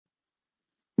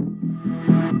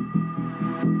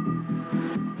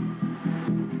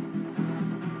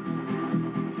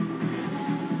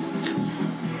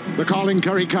the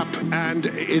Currie Cup, and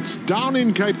it's down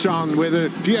in Cape Town where the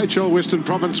DHL Western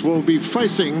Province will be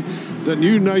facing the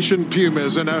New Nation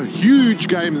Pumas, and a huge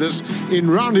game this in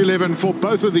round 11 for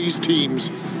both of these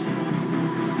teams.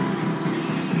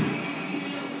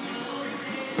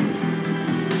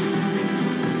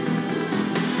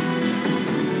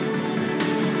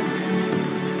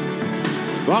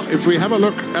 Well, if we have a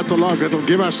look at the log, it'll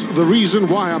give us the reason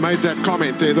why I made that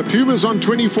comment there. The Pumas on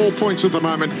 24 points at the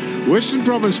moment, Western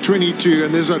Province 22,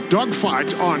 and there's a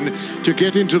dogfight on to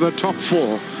get into the top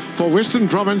 4. For Western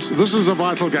Province, this is a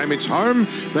vital game. It's home.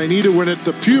 They need to win it.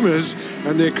 The Pumas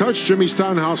and their coach, Jimmy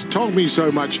Stonehouse, told me so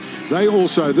much. They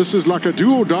also, this is like a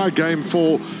do-or-die game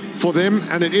for them,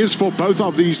 and it is for both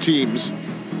of these teams.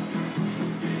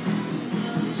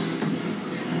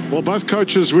 Well, both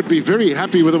coaches would be very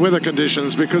happy with the weather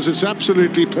conditions because it's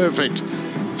absolutely perfect.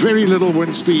 Very little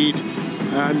wind speed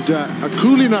and a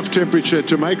cool enough temperature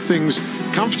to make things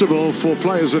comfortable for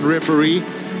players and referee.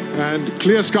 And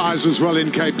clear skies as well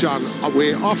in Cape Town,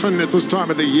 where often at this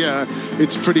time of the year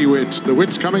it's pretty wet. The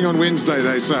wet's coming on Wednesday,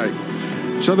 they say.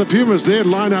 So the Pumas, their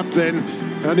lineup then,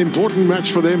 an important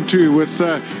match for them too, with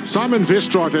Simon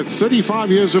Vestraat at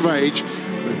 35 years of age,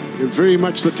 very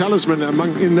much the talisman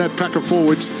in that pack of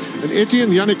forwards, and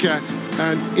Etienne Janneke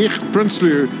and Ich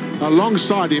Prinsloo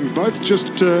alongside him, both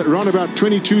just around about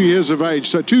 22 years of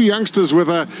age. So two youngsters with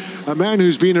a man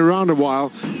who's been around a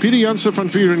while. Peter Janse van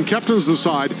Vuren captains the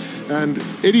side, and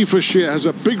Eddie Fischer has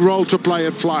a big role to play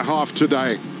at fly half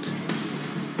today.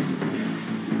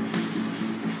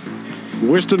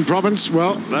 Western Province,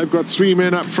 well, they've got 3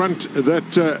 men up front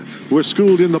that were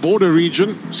schooled in the border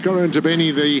region. Scoro and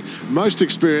Tabeni, the most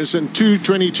experienced, and 2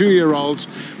 22-year-olds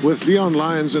with Leon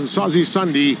Lyons and Sazi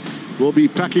Sandi will be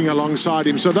packing alongside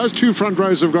him. So those 2 front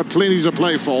rows have got plenty to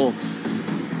play for.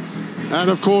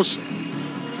 And of course,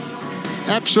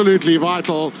 absolutely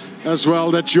vital as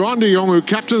well that Johan de Jong, who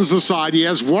captains the side, he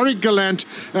has Warwick Gallant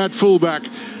at fullback.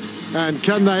 And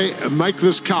can they make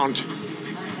this count?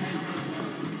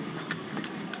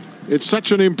 It's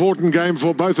such an important game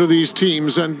for both of these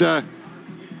teams, and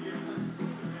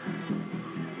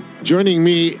joining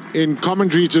me in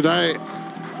commentary today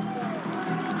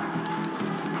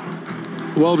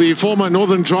will be former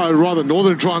Northern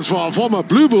Transvaal, former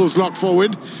Blue Bulls lock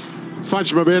forward,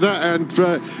 Fudge Mabeda. And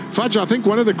Fudge, I think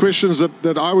one of the questions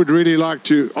that I would really like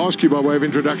to ask you by way of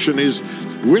introduction is,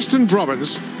 Western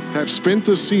Province have spent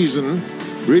this season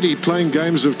really playing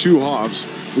games of 2 halves.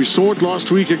 We saw it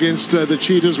last week against the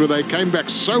Cheetahs, where they came back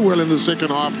so well in the second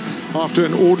half after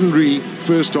an ordinary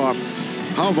first half.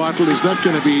 How vital is that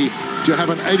going to be to have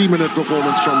an 80-minute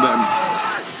performance from them?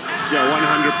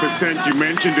 Yeah, 100%. You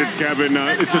mentioned it, Gavin.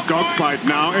 It's a dogfight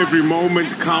now. Every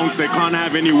moment counts. They can't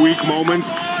have any weak moments.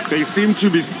 They seem to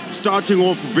be starting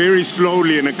off very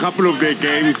slowly in a couple of their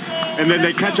games, and then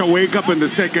they catch a wake-up in the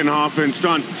second half and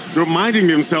start reminding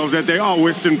themselves that they are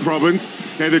Western Province.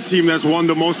 They're the team that's won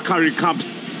the most Currie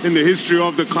Cups in the history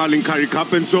of the Currie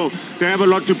Cup, and so they have a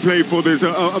lot to play for. There's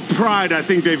a pride I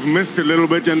think they've missed a little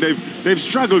bit, and they've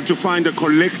struggled to find a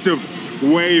collective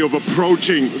way of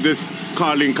approaching this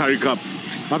Currie Cup.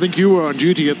 I think you were on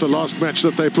duty at the last match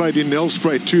that they played in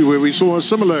Nelspruit too, where we saw a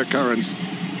similar occurrence.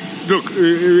 Look,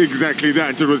 exactly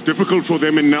that. It was difficult for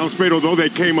them in Nelspruit, although they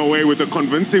came away with a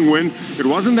convincing win. It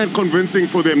wasn't that convincing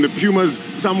for them. The Pumas,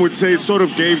 some would say, sort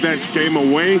of gave that game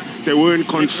away. They were in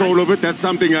control of it. That's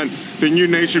something that the New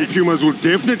Nation Pumas will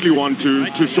definitely want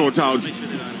to sort out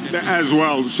as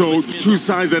well. So 2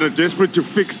 sides that are desperate to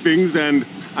fix things, and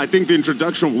I think the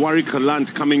introduction of Warwick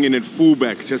Gallant coming in at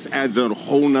fullback just adds a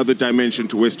whole nother dimension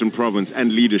to Western Province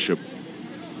and leadership.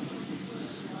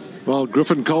 Well,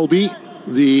 Griffin Colby,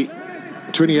 the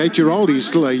 28-year-old, he's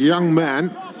still a young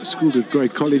man, schooled at Grey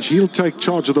College. He'll take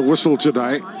charge of the whistle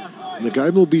today. And the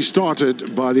game will be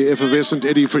started by the effervescent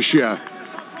Eddie Fischer.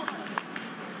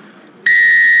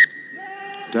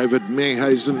 David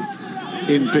Meehazen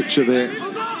in picture there.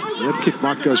 That kick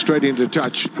might go straight into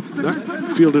touch. No,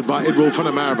 fielded by Edwil van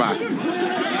der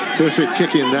Merwe. Perfect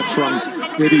kick in that from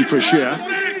Eddie Fischer.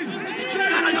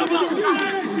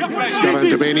 Scott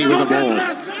Tabeni with the ball.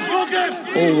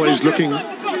 Always looking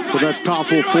for that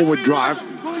powerful forward drive.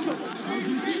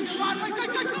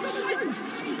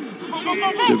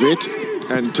 De Wet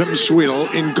and Tim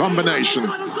Swiel in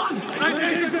combination.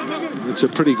 It's a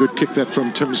pretty good kick that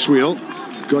from Tim Swiel.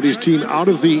 Got his team out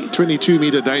of the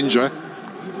 22-meter danger.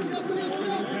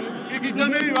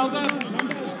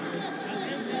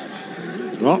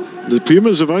 Well, the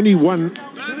Pumas have only won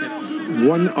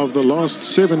one of the last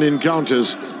 7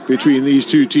 encounters between these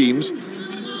 2 teams.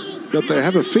 But they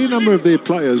have a fair number of their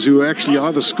players who are actually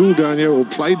either schooled down here or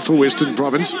played for Western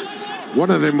Province. One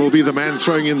of them will be the man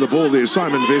throwing in the ball there,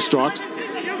 Simon Vestraat.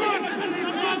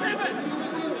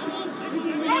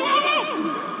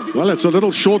 Well, it's a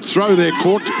little short throw there,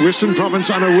 caught Western Province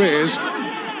unawares.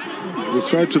 The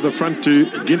throw to the front to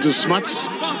Ginter Smuts,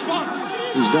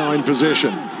 who's now in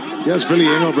possession. Here's Willie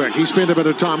Engelbrecht. He spent a bit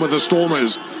of time with the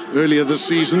Stormers earlier this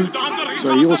season,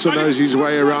 so he also knows his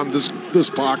way around this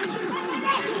park.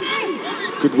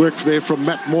 Good work there from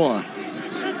Matt Moore.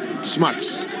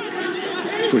 Smuts.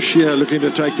 For Shear looking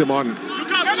to take them on.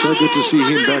 So good to see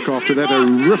him back after that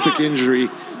horrific injury.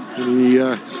 He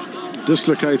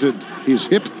dislocated his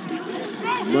hip.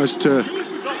 Most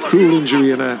cruel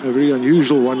injury and a very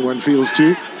unusual one feels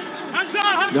too.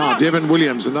 Now Devin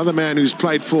Williams, another man who's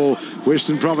played for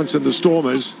Western Province and the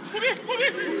Stormers.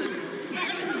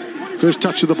 First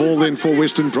touch of the ball then for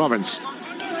Western Province.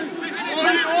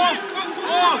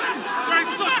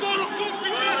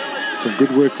 Some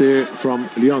good work there from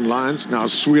Leon Lyons. Now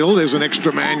Swiel, there's an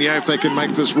extra man here if they can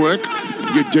make this work.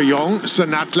 De Jong,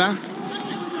 Sanatla.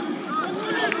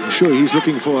 I'm sure he's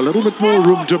looking for a little bit more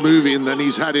room to move in than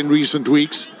he's had in recent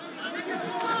weeks.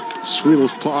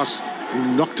 Swiel's pass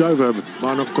knocked over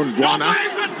by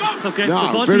Nokondwana. Okay,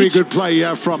 now, very good play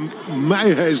here from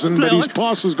Mayhazen, but his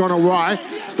pass has gone awry.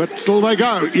 But still they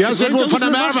go. Here's Edward van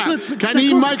der Merwe. Can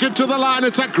he make it to the line?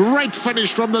 It's a great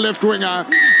finish from the left winger.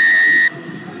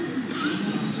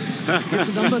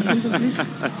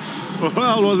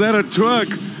 Well, was that a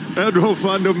twerk? Edward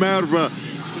van der Merwe.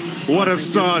 What a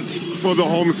start for the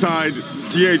home side.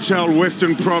 DHL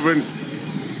Western Province.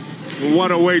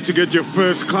 What a way to get your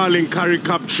first Carling Currie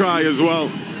Cup try as well.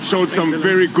 Showed some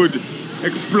very good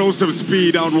explosive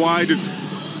speed out wide. It's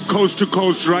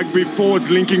coast-to-coast rugby. Forwards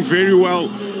linking very well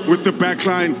with the back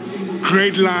line.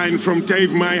 Great line from Dave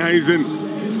Mayhazen.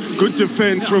 Good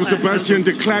defense from Sebastian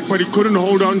de Klerk, but he couldn't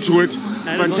hold on to it.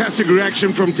 Fantastic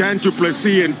reaction from Dan du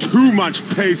Plessis and too much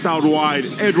pace out wide.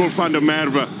 Edward van der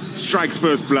Merwe strikes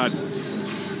first blood.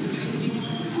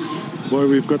 Boy,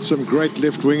 we've got some great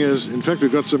left wingers. In fact,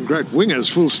 we've got some great wingers,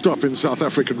 full stop, in South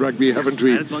African rugby, haven't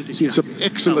we? Seen some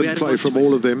excellent play from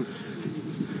all of them.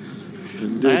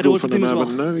 And Edward van der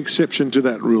Merwe, no exception to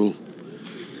that rule.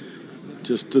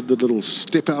 Just did the little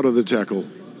step out of the tackle.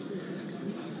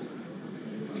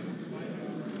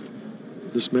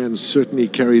 This man certainly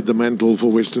carried the mantle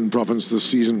for Western Province this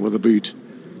season with a boot.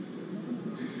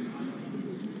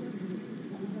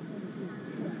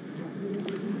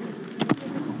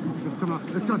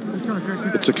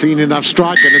 It's a clean enough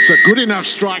strike, and it's a good enough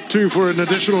strike too for an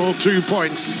additional 2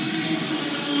 points.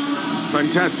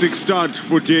 Fantastic start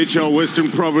for DHL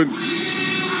Western Province.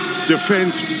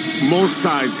 Defense, most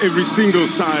sides, every single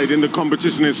side in the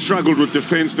competition has struggled with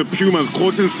defense. The Pumas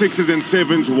caught in 6s and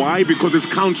 7s. Why? Because it's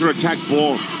counter-attack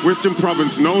ball. Western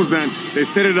Province knows that. They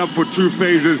set it up for 2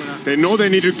 phases. They know they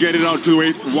need to get it out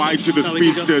to wide to the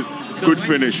speedsters. Good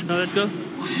finish. Let's go.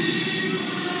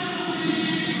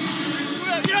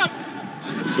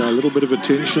 So a little bit of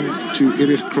attention to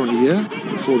Eric Cronje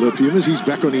for the Pumas. He's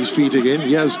back on his feet again.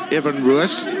 Here's Evan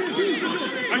Roos.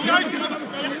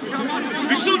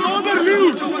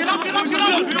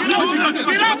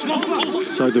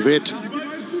 So the vet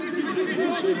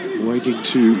waiting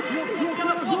to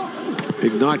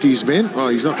ignite his men. Oh,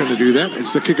 he's not going to do that.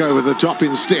 It's the kick over the top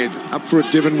instead. Up for it,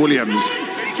 Devin Williams.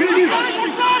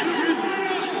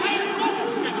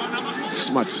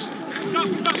 Smuts.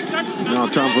 Now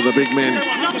time for the big men.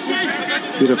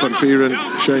 Peter van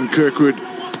Vieren, Shane Kirkwood.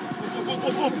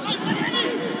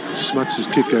 Smuts'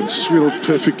 kick, and Swiel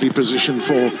perfectly positioned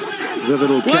for the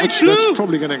little catch. That's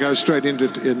probably going to go straight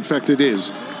into, in fact it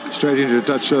is, straight into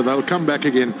touch, so they'll come back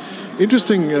again.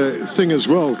 Interesting thing as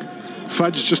well,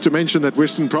 Fudge, just to mention that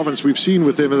Western Province, we've seen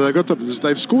with them,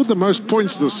 they've scored the most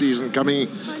points this season coming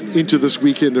into this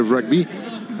weekend of rugby,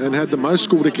 and had the most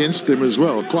scored against them as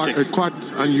well.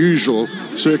 Quite unusual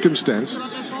circumstance.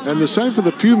 And the same for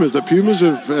the Pumas. The Pumas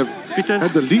have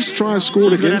had the least tries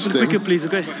scored against them. Please,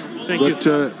 okay? Thank you.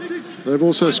 They've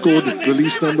also scored the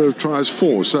least number of tries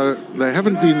for. So they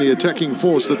haven't been the attacking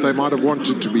force that they might have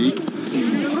wanted to be.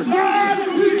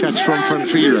 Catch from Van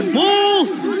Vieren.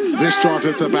 Vestraat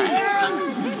at the back.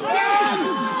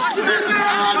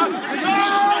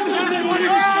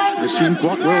 They seem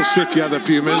quite well set here, the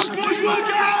Pumas.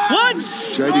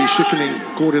 J.D. Schickeling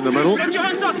caught in the middle.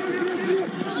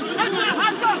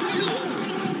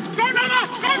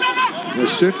 They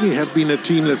certainly have been a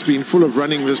team that's been full of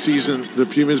running this season, the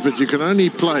Pumas, but you can only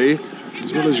play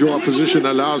as well as your opposition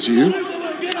allows you.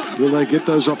 Will they get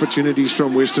those opportunities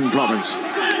from Western Province?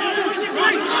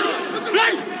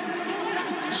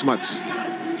 Smuts.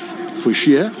 For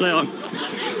Shear.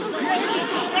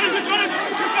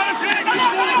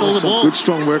 Stole the Some ball. good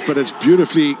strong work, but it's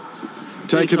beautifully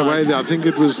taken Inside. away there. I think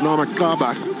it was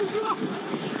Namakaba.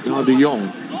 Now De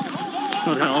Jong.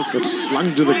 Not held. But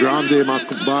slung to the ground there by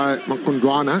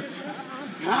Makundwana.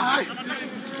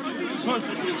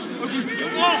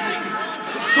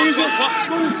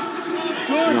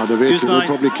 Now the vet will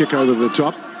probably kick over the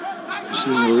top.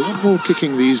 Seeing a lot more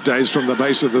kicking these days from the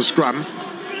base of the scrum.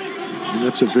 And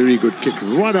that's a very good kick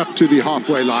right up to the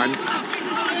halfway line.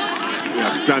 Yeah,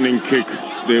 stunning kick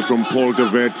there from Paul de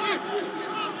Vet.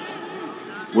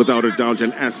 Without a doubt,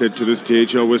 an asset to this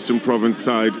THL Western Province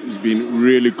side. He's been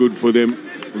really good for them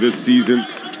this season.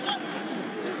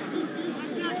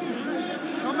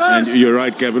 And you're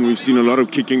right, Gavin, we've seen a lot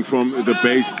of kicking from the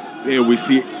base. There we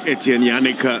see Etienne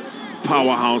Yannicka,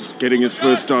 powerhouse, getting his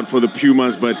first start for the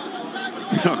Pumas, but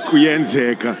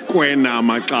Kuyenzeka, Kwena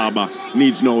Makaba,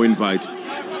 needs no invite.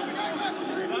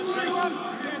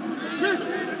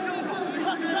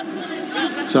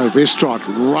 So Vestraat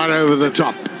right over the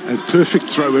top. A perfect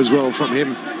throw as well from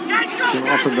him. So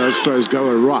often those throws go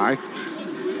awry.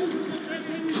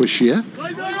 For Shear.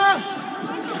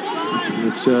 And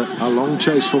it's a long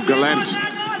chase for Gallant.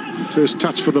 First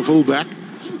touch for the fullback.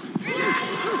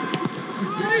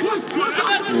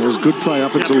 It was good play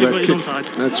up until that kick.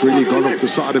 That's really gone off the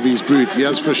side of his boot.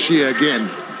 Yes, for Shear again.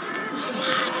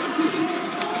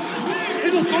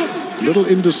 A little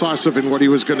indecisive in what he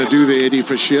was going to do there, Eddie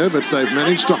Fisher, but they've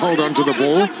managed to hold on to the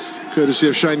ball, courtesy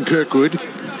of Shane Kirkwood.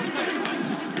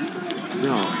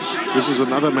 Now, this is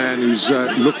another man who's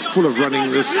looked full of running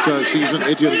this season,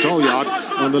 Etienne Tolyard,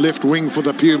 on the left wing for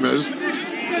the Pumas.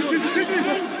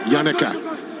 Yannicka.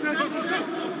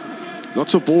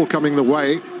 Lots of ball coming the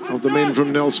way of the men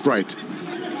from Nelspruit.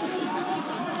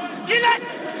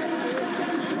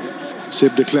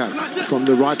 Seb de Klerk from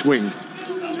the right wing.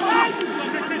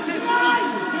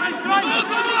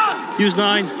 Use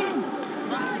 9.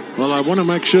 Well, I want to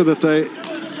make sure that they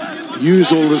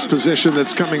use all this possession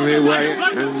that's coming their way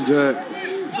and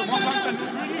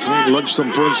try and lodge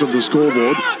some points on the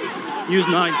scoreboard. Use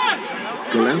 9.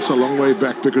 Gallant's a long way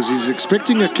back because he's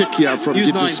expecting a kick here from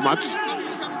Gitte Smuts.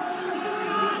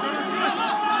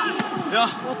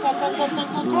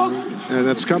 And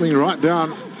it's coming right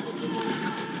down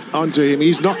onto him.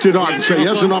 He's knocked it on, so he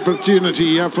has an opportunity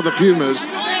here for the Pumas.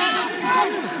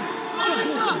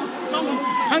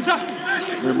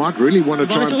 They might really want to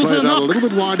try and play that a little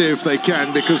bit wider if they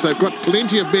can, because they've got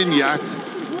plenty of men here.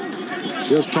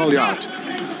 Here's Tolyard.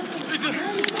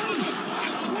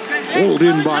 Hauled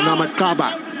in by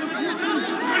Namakaba.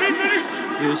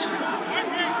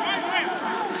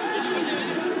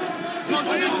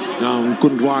 Now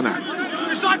Nkundwana.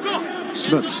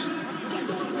 Smits.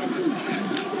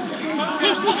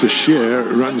 Fisher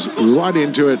runs right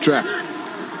into a trap.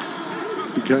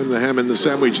 Became the ham in the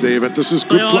sandwich there, but this is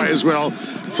good play as well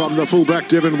from the fullback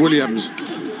Devin Williams. In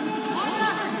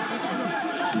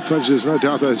fact, there's no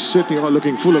doubt they certainly are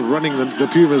looking full of running the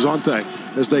Pumas, aren't they,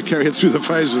 as they carry it through the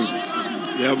phases.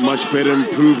 Yeah, much better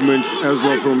improvement as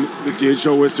well from the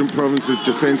DHL Western Province's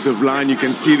defensive line. You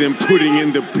can see them putting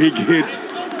in the big hits,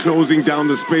 closing down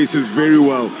the spaces very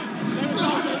well.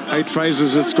 8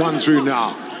 phases it's gone through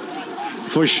now.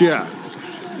 For sure.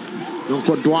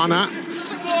 Nkundwana.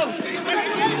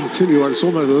 I'll tell you what, it's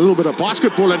almost a little bit of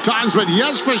basketball at times, but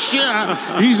yes, for sure,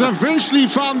 he's eventually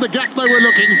found the gap they were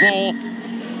looking for.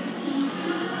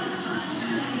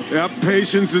 Yeah,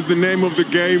 patience is the name of the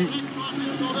game.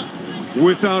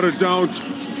 Without a doubt,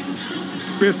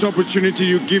 best opportunity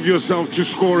you give yourself to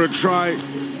score a try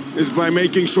is by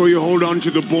making sure you hold on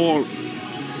to the ball.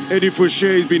 Eddie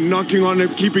Fouché has been knocking on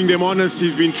it, keeping them honest.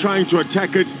 He's been trying to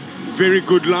attack it. Very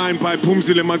good line by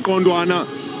Phumzile Makondwana.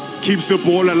 Keeps the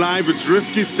ball alive. It's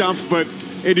risky stuff, but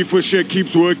Eddie Fouché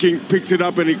keeps working, picks it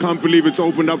up, and he can't believe it's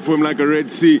opened up for him like a Red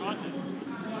Sea.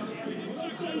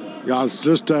 Yeah, it's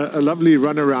just a lovely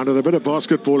run around with a bit of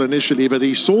basketball initially, but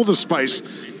he saw the space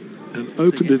and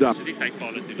opened it up.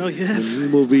 And he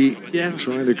will be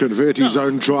trying to convert his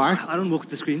own try. I don't look at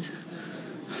the screens.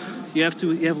 You have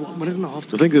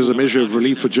 1.5. I think there's a measure of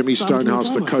relief for Jimmy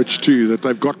Stonehouse, the coach, too, that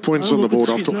they've got points on the board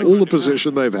after all the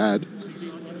possession they've had.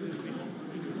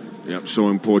 Yep, so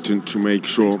important to make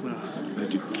sure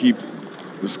that you keep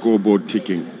the scoreboard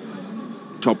ticking.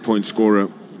 Top point scorer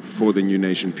for the New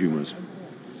Nation Pumas.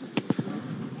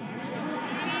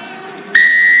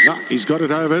 Yeah, he's got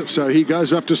it over, so he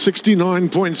goes up to 69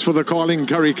 points for the Carling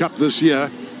Currie Cup this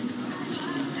year.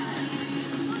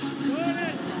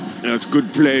 That's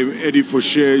good play. Eddie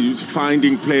Fouché, he's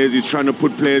finding players, he's trying to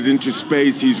put players into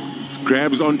space, he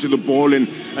grabs onto the ball and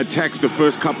attacks the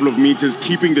first couple of meters,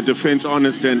 keeping the defense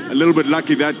honest, and a little bit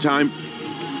lucky that time.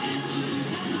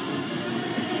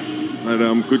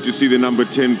 But good to see the number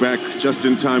 10 back just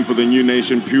in time for the new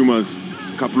nation Pumas.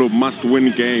 A couple of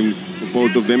must-win games for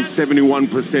both of them.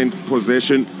 71%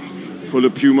 possession for the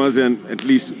Pumas, and at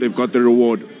least they've got the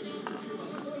reward.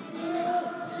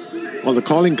 Well, the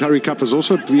Carling Currie Cup has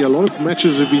also been a lot of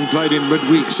matches have been played in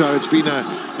midweek, so it's been a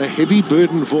heavy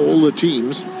burden for all the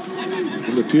teams.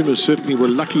 And the Pumas certainly were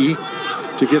lucky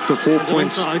to get the 4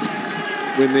 points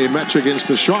when their match against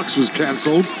the Sharks was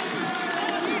cancelled.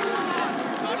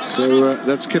 So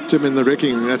that's kept him in the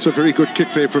wrecking. That's a very good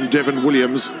kick there from Devon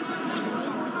Williams.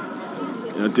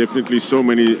 Yeah, definitely so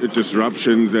many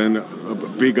disruptions, and a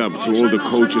big up to all the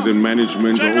coaches and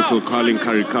management, also Carling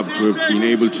Currie Cup, to have been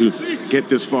able to get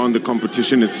this far in the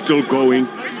competition. It's still going,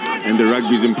 and the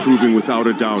rugby's improving without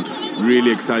a doubt.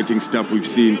 Really exciting stuff we've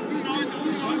seen.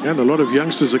 And a lot of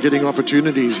youngsters are getting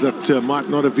opportunities that might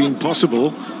not have been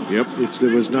possible if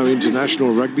there was no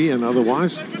international rugby and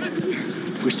otherwise.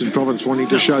 Western Province wanting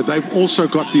to show they've also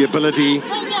got the ability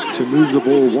to move the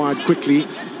ball wide quickly.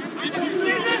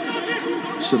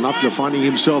 Sinatla finding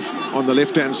himself on the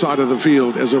left-hand side of the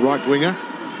field as a right winger.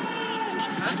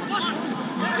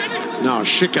 Now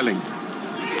Schickerling.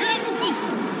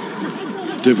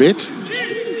 De Wet.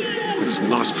 It's a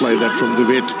nice play that from De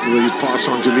Wet with his pass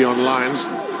on to Leon Lyons.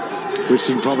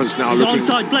 Western Province now looking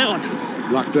onside, play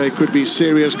on. Like they could be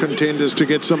serious contenders to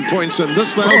get some points, and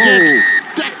this they'll get.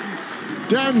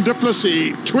 Dan du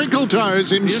Plessis, twinkle toes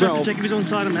himself. You don't have to check if he's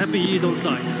onside. I'm happy he's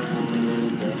onside.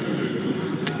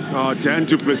 Oh, Dan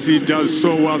du Plessis does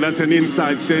so well. That's an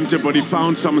inside centre, but he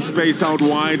found some space out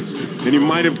wide, and he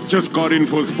might have just got in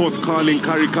for his 4th Carling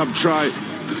Currie Cup try.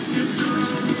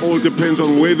 All depends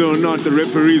on whether or not the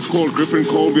referees called Griffin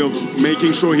Colby of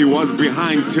making sure he was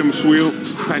behind Tim Swiel.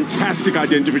 Fantastic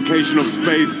identification of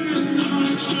space.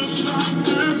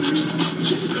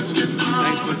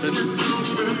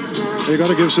 You've got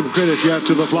to give some credit here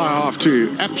to the fly half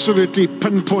too. Absolutely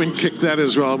pinpoint kick that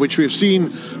as well, which we've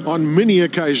seen on many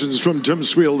occasions from Tim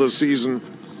Swiel this season.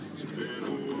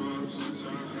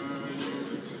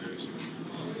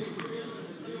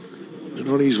 And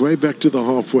on his way back to the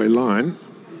halfway line,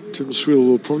 Tim Swiel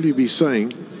will probably be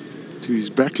saying to his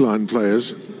backline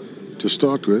players to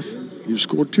start with, you've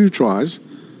scored 2 tries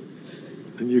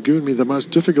and you've given me the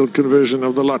most difficult conversion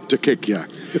of the lot to kick here.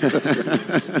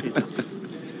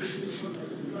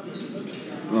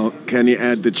 Well, can he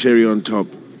add the cherry on top,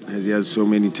 as he has so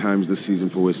many times this season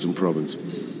for Western Province?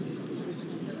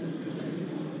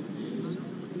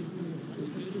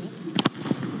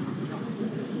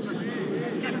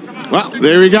 Well,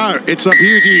 there we go. It's a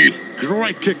beauty.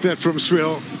 Great kick that from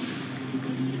Swiel.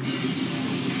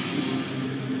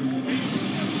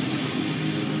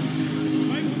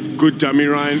 Good dummy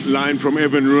line from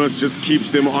Evan Roos, just keeps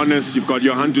them honest. You've got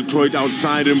your Hunter Toit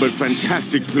outside him, but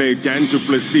fantastic play. Dan du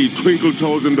Plessis, twinkle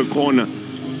toes in the corner.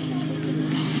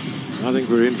 I think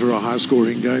we're in for a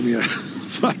high-scoring game here.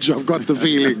 Fudge, I've got the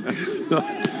feeling.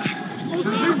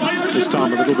 This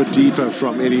time a little bit deeper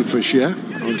from Eddie Fisher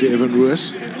onto Evan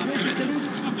Roos.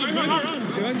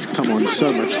 He's come on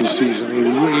so much this season. He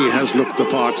really has looked the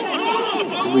part.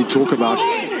 When we talk about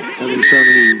having so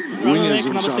many wingers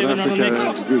in South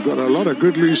Africa, we've got a lot of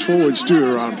good loose forwards too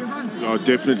around. Oh,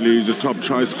 definitely, he's the top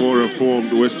try scorer for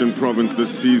the Western Province this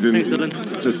season.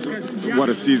 Just what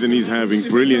a season he's having.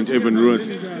 Brilliant, Evan Roos.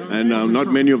 And not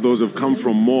many of those have come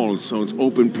from mauls, so it's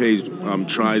open page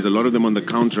tries, a lot of them on the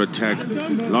counter-attack,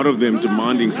 a lot of them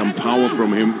demanding some power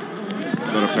from him.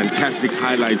 Got a fantastic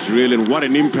highlights reel, and what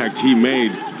an impact he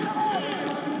made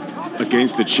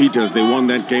against the Cheetahs. They won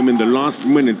that game in the last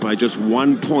minute by just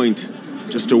 1 point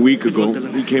just a week ago.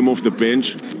 He came off the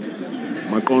bench.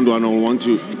 Makondo, I don't want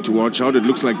to watch out. It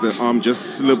looks like the arm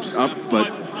just slips up, but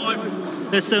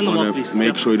let's stay on the mark, please.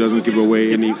 Make sure he doesn't give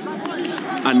away any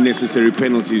unnecessary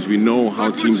penalties. We know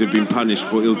how teams have been punished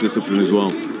for ill discipline as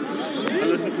well.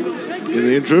 In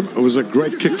the interim, it was a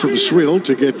great kick from Swiel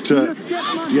to get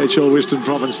DHL Western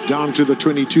Province down to the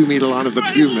 22-metre line of the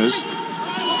Pumas.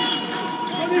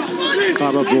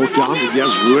 Baba brought down, but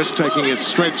Yaz Roos taking it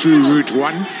straight through Route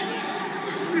 1.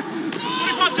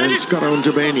 And Scott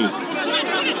Ondabeni.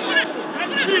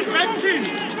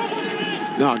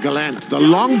 Now Gallant, the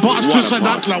long pass to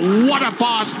Sinatla. What a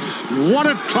pass, what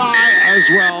a try as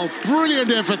well.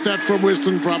 Brilliant effort that from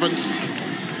Western Province.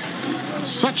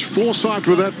 Such foresight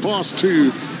with that pass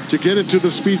too, to get it to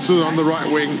the speedster on the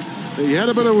right wing. He had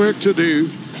a bit of work to do,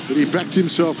 but he backed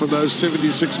himself in those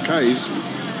 76 Ks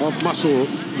of muscle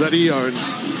that he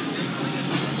owns.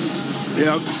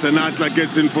 Yeah, Sinatla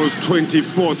gets in for his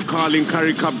 24th Carling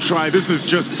Currie Cup try. This is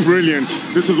just brilliant.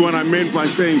 This is what I meant by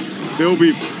saying they'll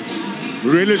be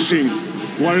relishing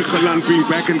Warren Galant being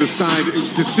back in the side,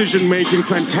 decision-making,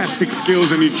 fantastic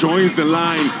skills, and he joins the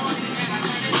line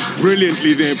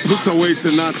brilliantly there. Puts away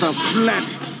Sinatha,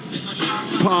 flat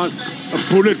pass, a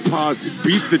bullet pass,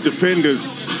 beats the defenders,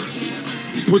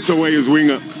 puts away his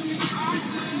winger.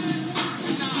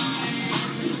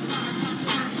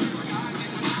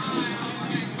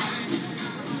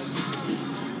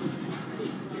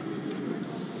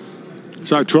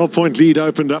 So 12-point lead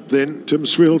opened up then. Tim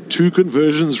Swiel, 2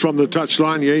 conversions from the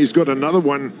touchline. Yeah, he's got another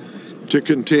one to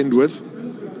contend with.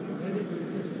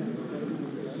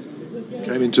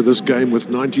 Came into this game with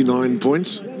 99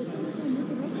 points. He's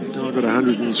now got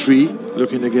 103,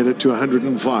 looking to get it to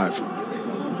 105.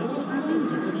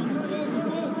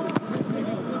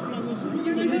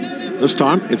 This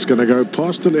time, it's going to go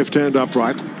past the left-hand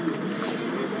upright.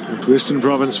 And Western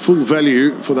Province full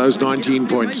value for those 19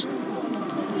 points.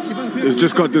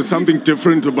 There's something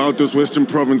different about this Western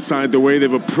Province side, the way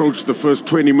they've approached the first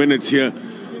 20 minutes here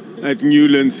at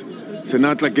Newlands.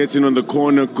 Sinatha gets in on the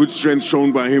corner, good strength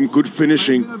shown by him, good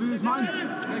finishing.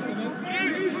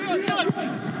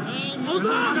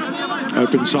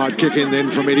 Open side kick in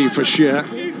then from Eddie Fischer.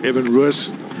 Evan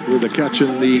Roos with a catch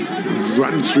in the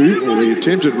run through, or the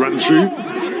attempted run through.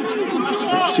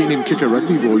 I've seen him kick a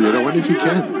rugby ball yet. I wonder if he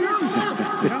can.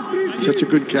 Such a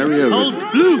good carryover. Hold,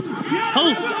 blue,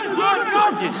 hold.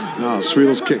 Now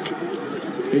Swiel's kick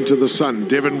into the sun.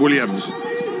 Devin Williams.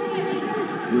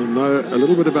 You'll know a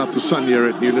little bit about the sun here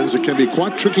at Newlands. It can be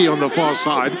quite tricky on the far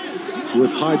side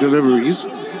with high deliveries.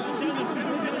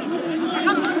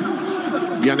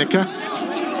 Yannicka.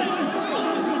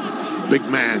 Big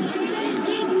man.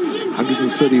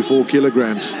 134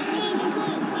 kilograms.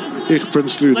 Ich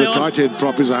Prinsloo, the tight head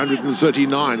prop, is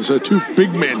 139. So 2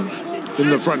 big men in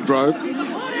the front row.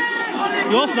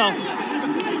 You're off now.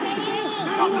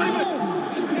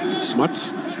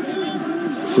 Smuts.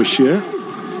 Fischer.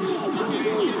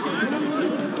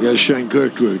 Here's Shane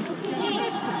Gertrude.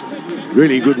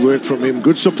 Really good work from him.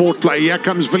 Good support play. Here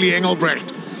comes Willie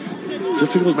Engelbrecht.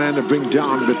 Difficult man to bring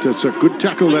down, but it's a good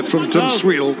tackle that from Tim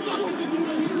Swiel.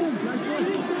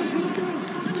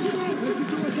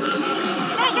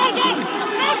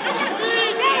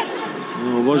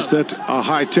 Oh, was that a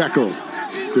high tackle?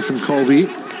 Griffin Colby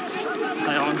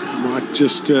might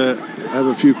just have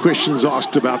a few questions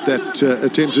asked about that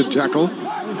attempted tackle.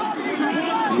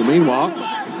 In the meanwhile,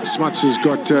 Smuts has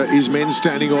got his men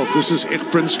standing off. This is Ich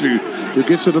Prinsloo, who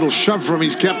gets a little shove from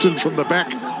his captain from the back.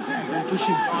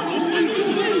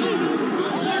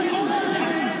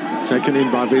 Taken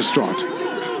in by Vestraat.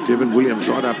 Devin Williams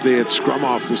right up there at scrum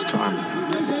half this time.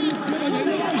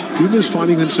 Pumas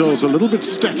finding themselves a little bit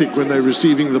static when they're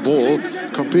receiving the ball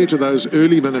compared to those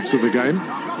early minutes of the game.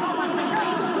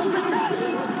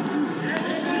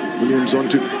 Williams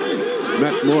onto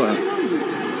Matt Moore,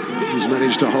 who's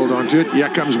managed to hold on to it. Here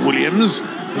comes Williams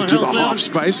into the half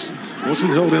space.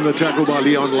 Wasn't held in the tackle by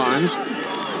Leon Lyons.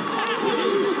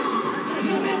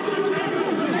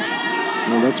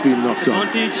 Well, that's been knocked on.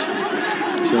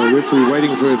 So referee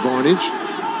waiting for advantage.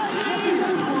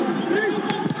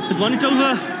 Advantage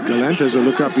over. Galant has a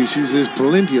look up. He sees there's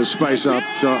plenty of space out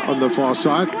on the far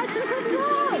side.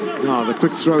 Now the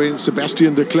quick throw in,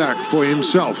 Sebastian de Klerk for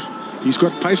himself. He's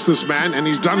got pace, this man, and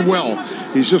he's done well.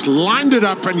 He's just lined it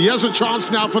up, and here's a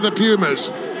chance now for the Pumas.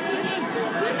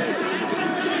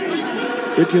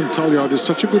 Etienne Talliard is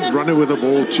such a good runner with the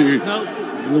ball too.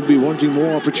 We'll be wanting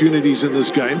more opportunities in this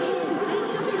game.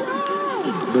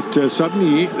 But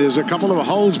suddenly there's a couple of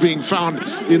holes being found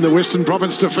in the Western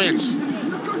Province defence.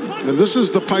 And this is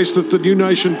the pace that the New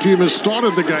Nation Pumas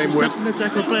started the game with.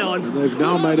 And they've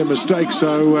now made a mistake,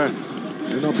 so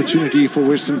an opportunity for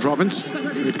Western Province.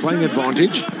 They're playing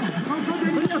advantage.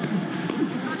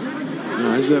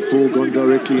 Now, has that ball gone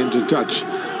directly into touch?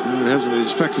 No, it hasn't. In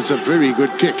fact, it's a very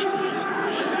good kick.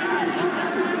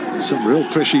 There's some real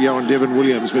pressure here on Devin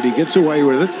Williams, but he gets away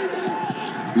with it.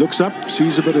 Looks up,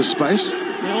 sees a bit of space.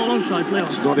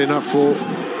 It's not enough for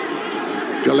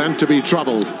Galant to be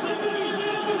troubled.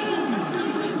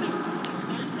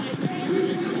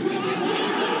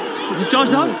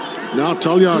 Now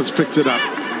Talliard's picked it up,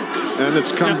 and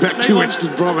it's come back to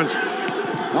Western Province.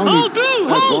 How many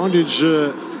advantage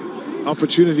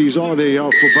opportunities are there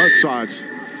for both sides?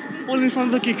 All in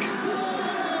front of the kick.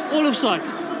 All offside.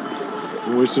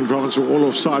 Western Province were all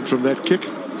offside from that kick.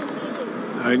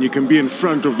 And you can be in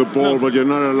front of the ball, but you're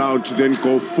not allowed to then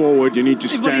go forward. You need to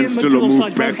stand still or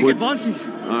move backwards.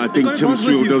 I think Tim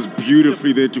Swiel does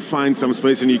beautifully there to find some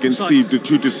space, and you can see the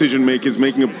 2 decision makers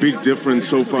making a big difference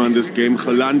so far in this game.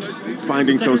 Galant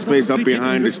finding some space up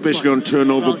behind, especially on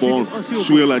turnover ball.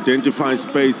 Swiel identifies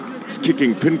space. It's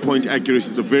kicking pinpoint accuracy.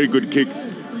 It's a very good kick,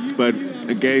 but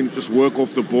again, just work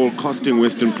off the ball, costing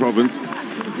Western Province.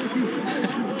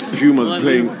 Pumas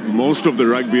playing most of the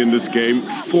rugby in this game.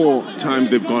 4 times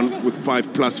they've gone with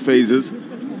 5+ phases.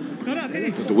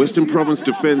 But the Western Province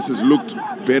defense has looked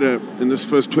better in this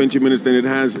first 20 minutes than it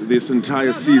has this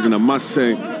entire season, I must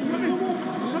say.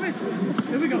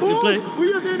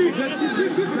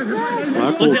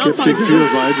 Michael kept in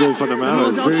field by Edwin van der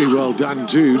Merwe. Very well done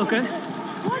too. Okay.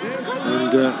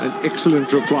 And an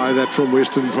excellent reply that from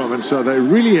Western Province. So they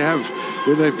really have,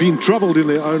 when they've been troubled in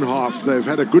their own half, they've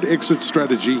had a good exit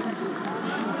strategy.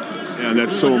 Yeah, and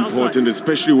that's so important,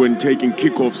 especially when taking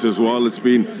kickoffs as well. It's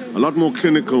been a lot more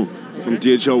clinical from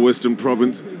DHL Western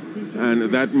Province. And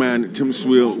that man, Tim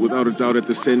Swiel, without a doubt at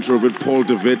the center of it, Paul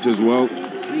de Wet as well.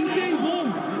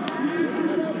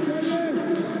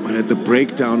 But at the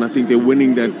breakdown, I think they're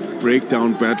winning that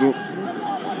breakdown battle.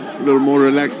 A little more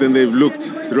relaxed than they've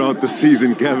looked throughout the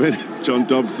season, Kevin, John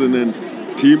Dobson and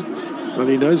team. Well,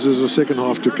 he knows there's a second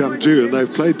half to come too, and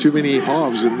they've played too many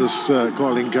halves in this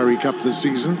Carling Currie Cup this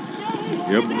season.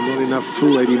 Yep. Not enough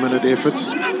full 80-minute efforts.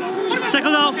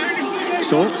 Tackle now.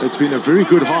 Still, it's been a very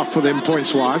good half for them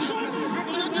points-wise.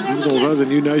 Even although the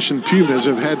New Nation Pumas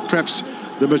have had perhaps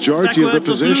the majority of the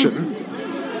possession.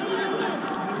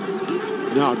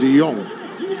 Now, De Jong.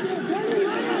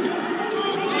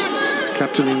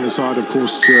 Captaining the side, of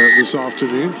course, this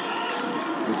afternoon.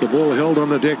 With the ball held on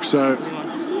the deck, so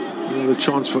another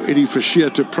chance for Eddie Fischer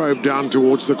to probe down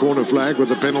towards the corner flag with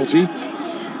the penalty.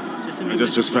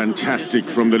 That's just fantastic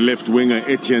from the left winger,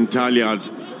 Etienne Talliard.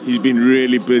 He's been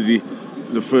really busy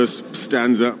in the first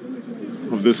stanza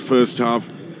of this first half.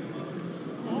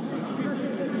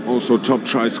 Also top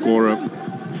try scorer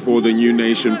for the New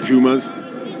Nation Pumas.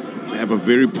 They have a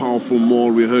very powerful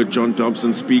maul. We heard John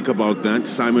Dobson speak about that.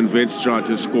 Simon Vetstraat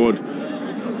has scored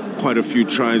quite a few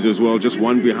tries as well, just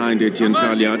one behind Etienne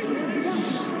Talliard.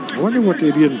 I wonder what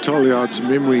Etienne Talliard's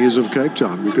memory is of Cape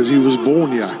Town, because he was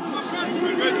born here.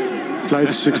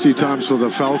 Played 60 times for the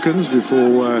Falcons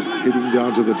before heading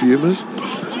down to the Pumas.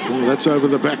 Oh, that's over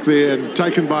the back there and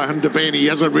taken by Ndabeni. He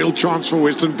has a real chance for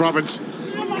Western Province.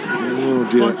 Oh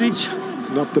dear. Advantage.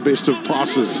 Not the best of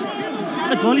passes.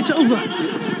 Advantage over.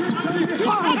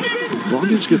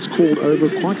 Advantage gets called over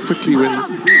quite quickly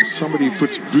when somebody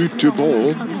puts boot to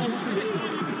ball.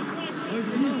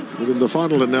 But in the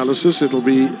final analysis, it'll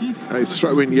be a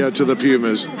throw-in here to the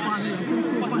Pumas.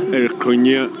 Eric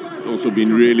Cronje has also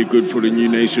been really good for the New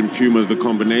Nation Pumas. The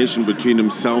combination between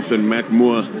himself and Matt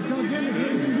Moore,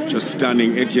 just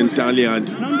stunning. Etienne Talliard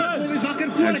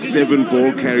had 7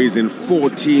 ball carries and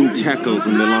 14 tackles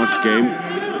in the last game.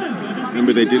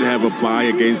 Remember, they did have a bye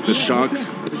against the Sharks.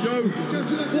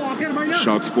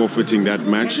 Sharks forfeiting that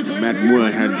match. Matt Moore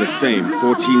had the same,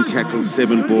 14 tackles,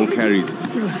 7 ball carries.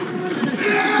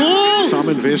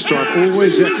 Simon Vetstraat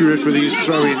always accurate with these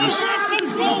throw-ins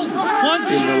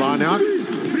in the line-out.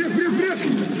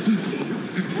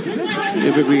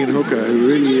 Evergreen hooker, who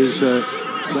really is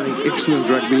playing excellent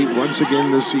rugby once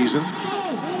again this season.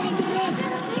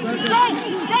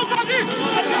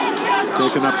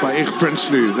 Taken up by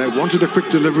Prinsloo. They wanted a quick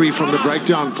delivery from the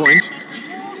breakdown point.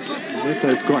 That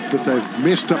they've got, but they've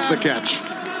messed up the catch.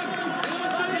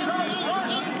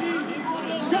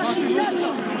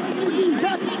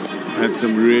 Had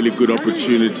some really good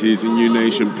opportunities in New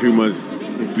Nation Pumas.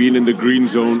 They've been in the green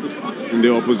zone in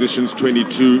their opposition's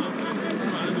 22.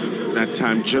 That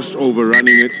time just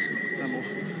overrunning it.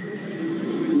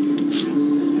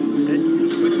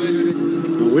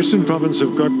 Western Province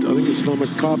have got, I think it's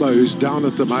Namakaba who's down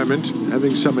at the moment,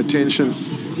 having some attention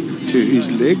to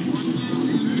his leg.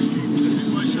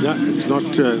 No, it's not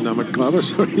Namakaba,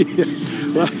 sorry.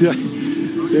 Well,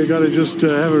 you've got to just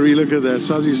have a relook at that.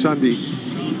 Sazi Sandi,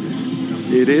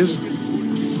 it is,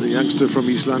 the youngster from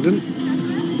East London.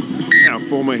 Yeah,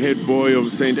 former head boy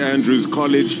of St. Andrews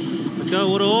College. Let's go,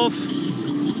 water off.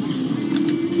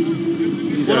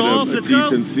 He's had a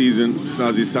decent season,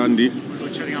 Sazi Sandi.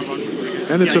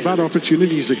 And it's about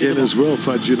opportunities again as well,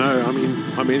 Fudge. You know, I mean,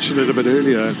 I mentioned it a bit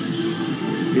earlier.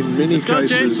 In many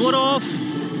cases,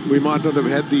 we might not have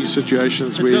had these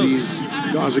situations where these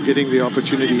guys are getting the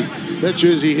opportunity. That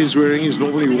jersey he's wearing is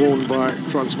normally worn by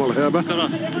Frans Malherbe.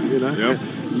 You know,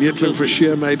 Neetling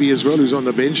Fischer maybe as well, who's on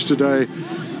the bench today.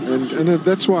 And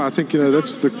that's why I think, you know,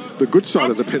 that's the good side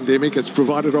of the pandemic. It's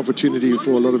provided opportunity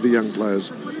for a lot of the young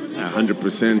players.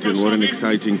 100%, and what an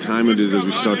exciting time it is as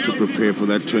we start to prepare for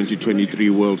that 2023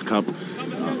 World Cup.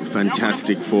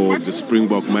 Fantastic for the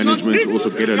Springbok management to also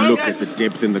get a look at the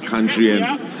depth in the country, and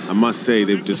I must say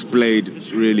they've displayed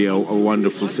really a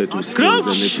wonderful set of skills,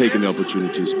 and they've taken the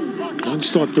opportunities. Don't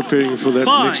start preparing for that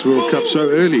next World Cup so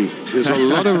early. There's a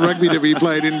lot of rugby to be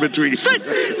played in between.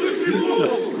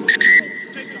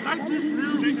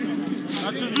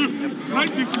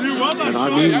 And I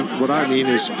mean, what I mean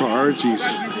is priorities.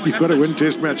 You've got to win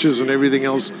test matches and everything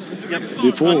else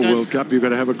before World Cup. You've got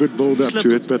to have a good build-up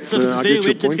to it. But I get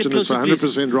your point, and it's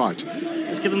 100% right.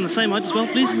 Let's give them the same height as well,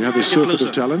 please. You have a surfeit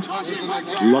of talent,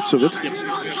 lots of it.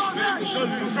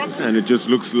 And it just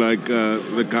looks like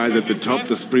the guys at the top,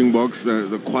 the Springboks,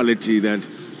 the quality that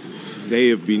they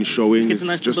have been showing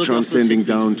is just transcending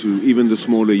down to even the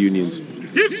smaller unions.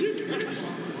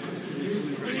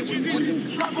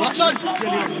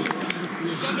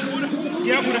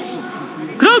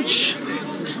 Crouch!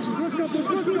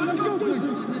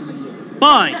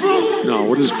 Bye! Now,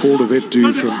 what does Paul de Wet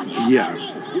do from here?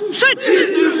 Sit!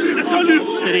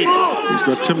 Steady. He's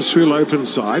got Tim Swill open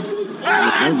side.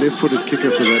 No left-footed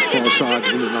kicker for that far side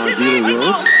in an ideal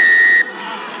world.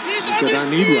 They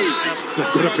don't need one.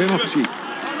 They've got a penalty.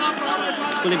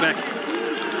 Pull him back.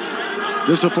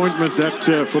 Disappointment that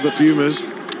for the Pumas.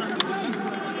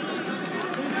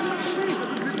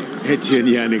 Etienne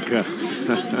Yannicka.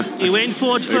 He went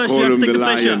forward They first. call You have him to take the the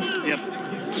pressure. lion. Yep.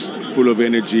 Full of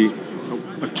energy,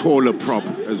 a taller prop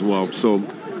as well. So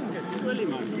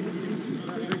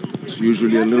it's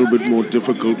usually a little bit more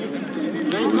difficult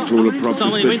for the taller props,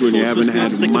 especially when you haven't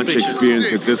had much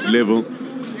experience at this level.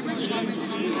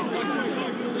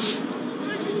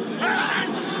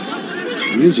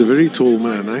 He is a very tall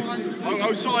man, eh?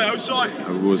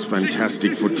 It was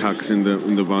fantastic for Tuks in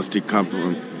the Varsity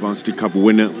Cup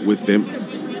winner with them.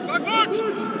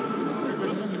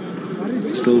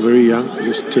 Still very young,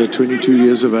 just 22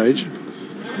 years of age.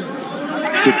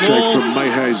 Good take from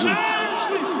Mayhazen.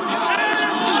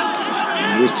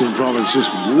 Western Province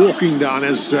just walking down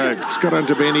as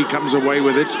Skarantabeni comes away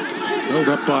with it. Held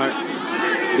up by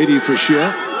Eddie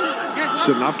Fisher.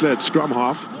 Sinatla at scrum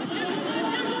half.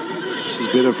 This is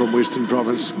better from Western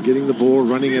Province, getting the ball,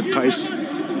 running at pace.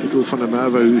 Edwin van der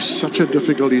Merwe, who's such a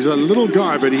difficult, he's a little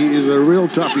guy, but he is a real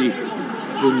toughie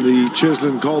in the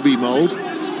Cheslin Colby mould.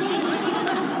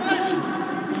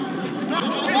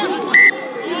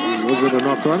 Was it a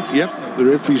knock-on? Yep, the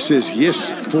referee says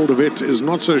yes. Paul de Wet is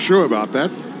not so sure about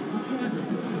that.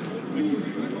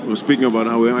 Well, speaking about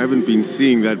how I haven't been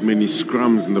seeing that many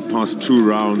scrums in the past 2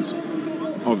 rounds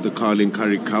of the Carling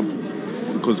Currie Cup,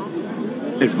 because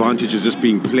advantage is just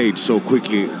being played so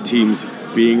quickly. Teams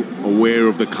being aware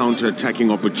of the counter-attacking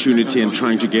opportunity and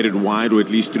trying to get it wide, or at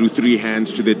least through 3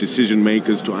 hands to their decision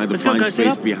makers to either find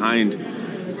space behind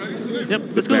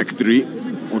the back 3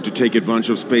 or to take advantage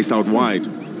of space out wide.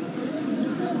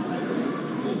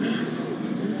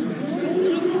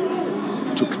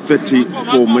 Took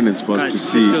 34 minutes for us to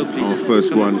see our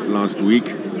first one last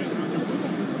week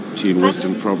between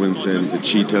Western Province and the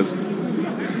Cheetahs.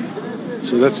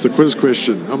 So that's the quiz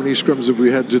question. How many scrums have we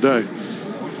had today?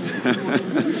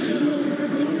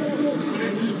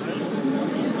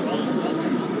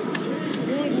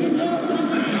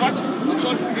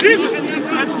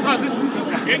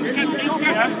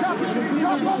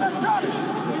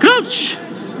 Crouch!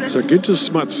 So Ginter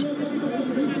Smuts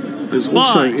is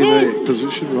also in a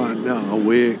position right now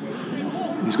where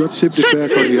he's got Septic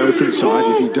back on the open side.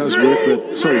 If he does work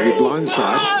the blind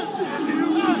side,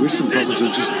 Western Province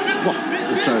are just,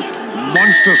 it's a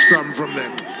monster scrum from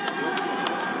them.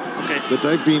 Okay. But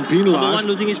they've been penalised. Number 1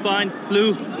 losing his bind,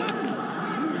 blue.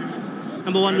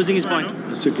 Number 1 losing his bind.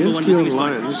 It's against Leon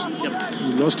Lyons. Yep.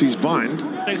 He lost his bind.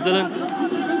 Thanks, Dylan.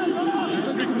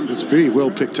 It's very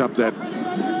well picked up that.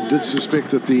 Did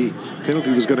suspect that the penalty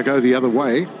was going to go the other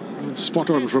way. Spot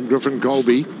on from Griffin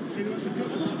Colby. Yep,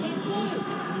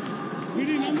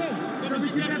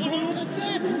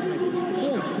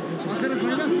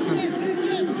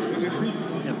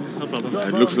 no problem.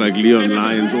 It looks like Leon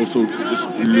Lyons also just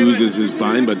loses his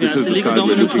bind, but this is the side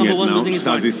we're looking at now.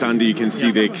 Sazi Sandi, you can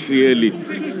see they're clearly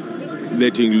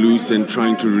letting loose and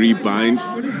trying to rebind.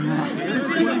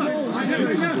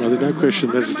 Well, there's no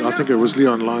question that I think it was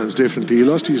Leon Lyons, definitely. He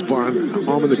lost his bind,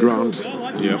 arm in the ground.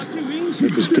 Yep.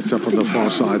 It was picked up on the far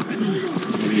side.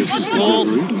 The assistant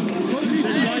referee.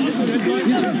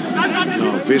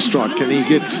 Now, Vestrad, can he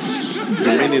get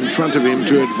the men in front of him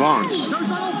to advance?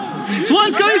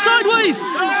 Swan's going sideways!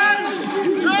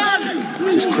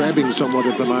 Just crabbing somewhat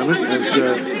at the moment as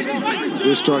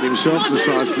Vestrad himself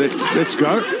decides, let's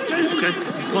go. Okay,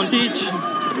 Contage.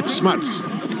 Smuts.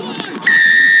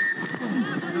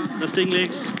 Lifting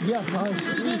legs.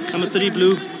 Number 3,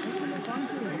 blue.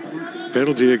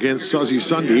 Penalty against Sazi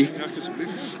Sandi.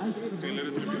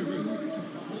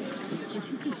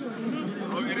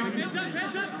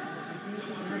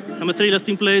 Number 3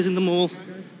 lifting players in the mall.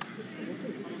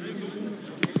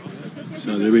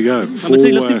 So there we go. Number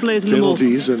 3 lifting players in the mall.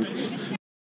 Penalties and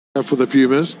for the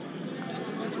Pumas.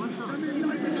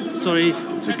 Sorry.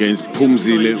 It's against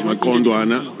Pumzile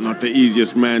Makondwana, not the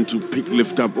easiest man to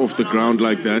lift up off the ground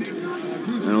like that.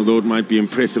 And although it might be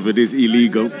impressive, it is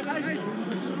illegal.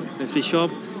 Let's be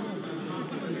sharp.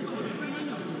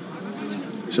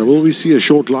 So will we see a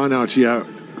short line out here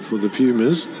for the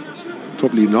Pumas?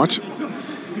 Probably not.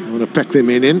 I want to pack their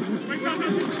men in.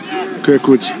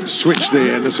 Kirkwood's switch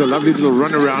there, and it's a lovely little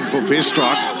run around for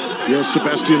Vestraat. Here's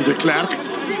Sebastian de Klerk.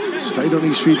 Stayed on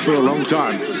his feet for a long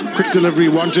time. Quick delivery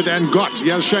wanted and got.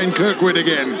 Here's Shane Kirkwood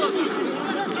again.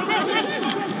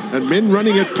 And men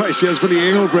running at pace. Here's Willie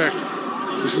Engelbrecht.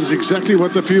 This is exactly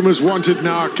what the Pumas wanted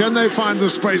now. Can they find the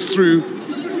space through?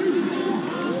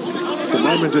 At the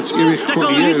moment it's Eric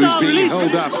Cornier who's being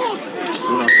held up.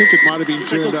 And I think it might have been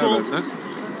turned over. No?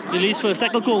 Release first.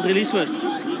 Tackle called. Release first.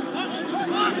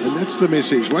 And that's the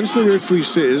message. Once the referee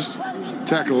says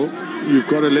tackle, you've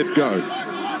got to let go.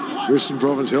 Western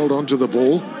Province held on to the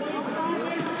ball.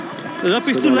 So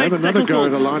they'll have another go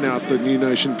at a line out, the New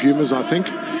Nation Pumas, I think.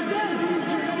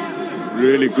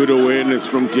 Really good awareness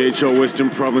from DHL Western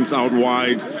Province out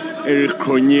wide. Eric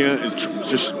Cronier is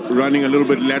just running a little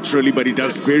bit laterally, but he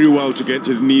does very well to get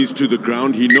his knees to the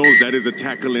ground. He knows that is a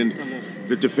tackle, and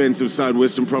the defensive side,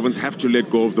 Western Province, have to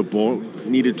let go of the ball.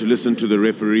 Needed to listen to the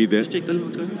referee there. Check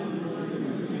what's going on.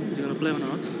 Is he going to play or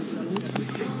not?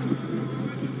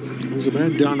 There's a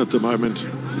man down at the moment,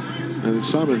 and it's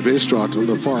Simon Vestraat on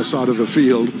the far side of the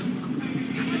field.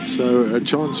 So a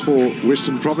chance for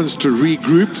Western Province to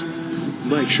regroup,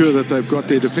 make sure that they've got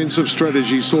their defensive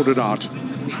strategy sorted out.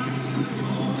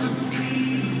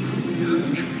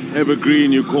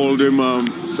 Evergreen, you called him,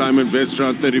 Simon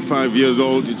Vestraat, 35 years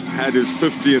old. He had his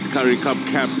 50th Currie Cup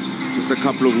cap just a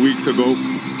couple of weeks ago.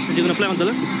 Is he going to play on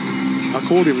Dylan? I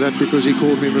called him that because he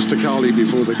called me Mr. Cowley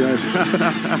before the game.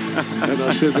 And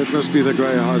I said, that must be the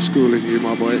Grey High School in you,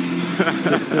 my boy.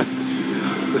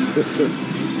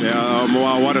 Yeah,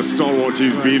 wow, what a stalwart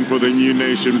he's been for the New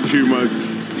Nation Pumas.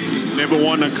 Never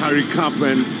won a Currie Cup,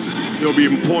 and he'll be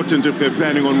important if they're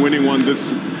planning on winning one this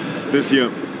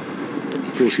year.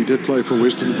 Of course, he did play for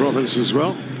Western Province as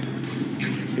well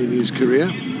in his career.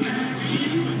 He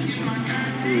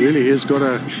really has got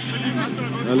a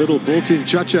little built-in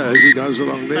cha-cha as he goes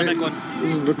along there.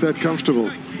 Doesn't look that comfortable.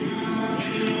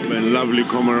 And lovely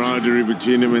camaraderie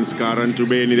between him and Skaran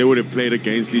Tubeni. They would have played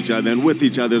against each other and with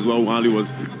each other as well while he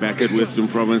was back at Western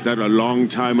Province. That a long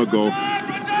time ago.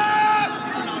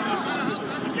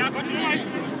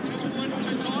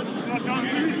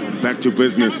 Back to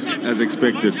business as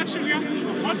expected.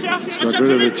 He's got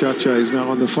rid of the cha-cha. He's now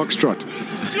on the foxtrot.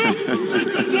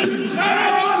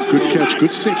 Good catch,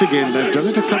 good set again. They've done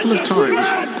it a couple of times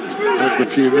at the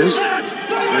Pumas.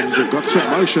 And they've got some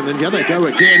motion. And here they go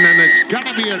again. And it's going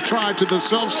to be a try to the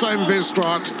self-same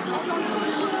Vestraat.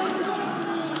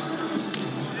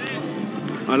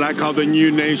 I like how the New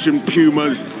Nation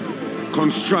Pumas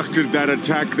constructed that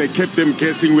attack. They kept them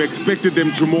guessing. We expected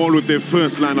them to maul with their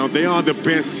first line out. They are the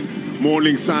best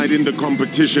mauling side in the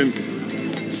competition.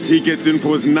 He gets in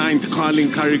for his 9th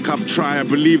Carling Currie Cup try. I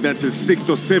believe that's his 6th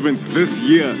or 7th this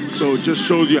year. So it just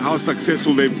shows you how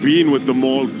successful they've been with the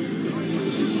mauls.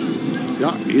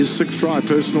 Yeah, his 6th try,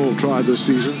 personal try this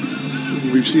season.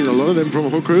 We've seen a lot of them from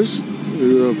hookers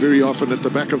who are very often at the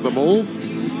back of the maul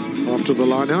after the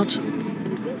line out.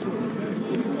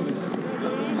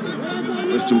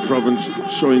 Western Province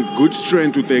showing good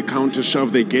strength with their counter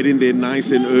shove. They get in there nice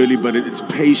and early, but it's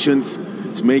patience.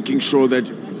 It's making sure that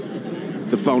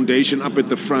the foundation up at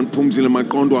the front, Pumzile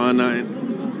Makondwana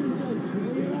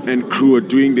and crew are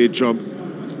doing their job.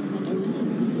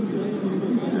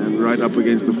 And right up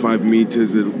against the 5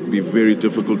 meters, it'll be very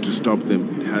difficult to stop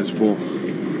them. It has for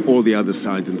all the other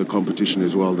sides in the competition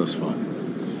as well thus far.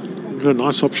 A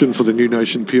nice option for the New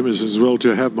Nation Pumas as well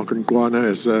to have Makondwana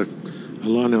as a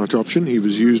line-out option. He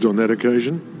was used on that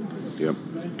occasion. Yep.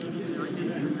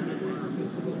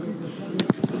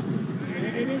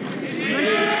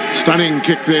 Stunning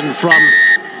kick then from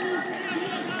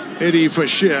Eddie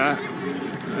Fasher.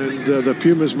 And the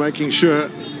Pumas making sure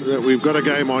that we've got a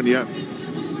game on here.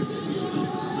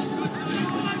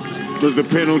 It was the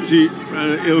penalty,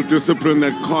 ill discipline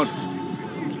that cost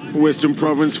Western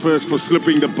Province first for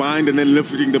slipping the bind and then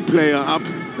lifting the player up.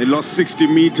 They lost 60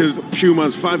 meters.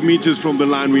 Pumas 5 meters from the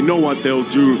line. We know what they'll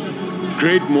do.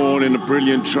 Great maul and a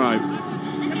brilliant try.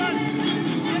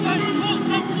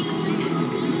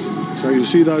 So you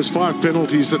see those 5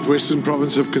 penalties that Western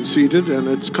Province have conceded, and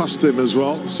it's cost them as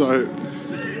well. So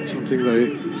something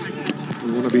they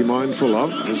want to be mindful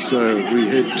of as we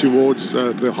head towards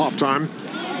the half-time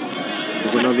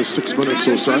of another 6 minutes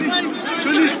or so.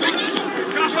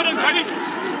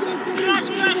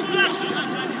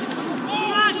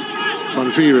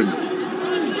 Van Vieren.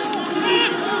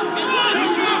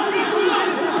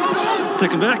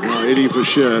 Take him back. Now Eddie for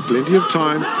sure, plenty of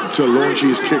time to launch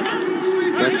his kick.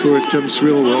 Back for it, Tim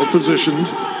Swill, well positioned.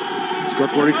 He's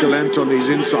got Warwick Gallant on his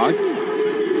inside.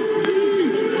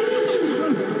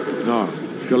 Now,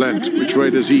 Gallant, which way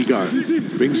does he go?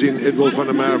 Brings in Edward van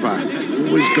der Merwe.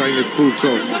 Always going at full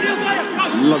tilt.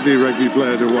 Lovely rugby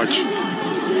player to watch.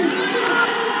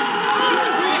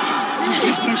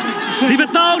 Leave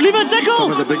it now, leave it, tackle!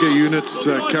 Some of the bigger units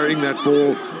carrying that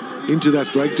ball into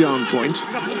that breakdown point.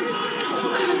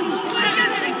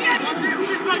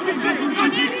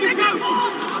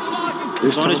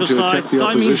 This time to attack the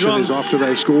opposition is after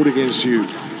they've scored against you.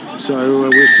 So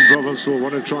Western Province will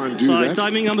want to try and do that.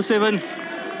 Timing number 7.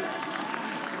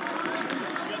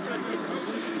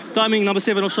 Timing number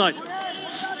 7 offside.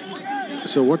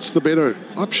 So what's the better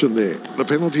option there? The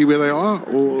penalty where they are,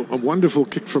 or a wonderful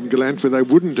kick from Gallant where they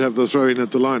wouldn't have the throw in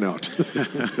at the line out?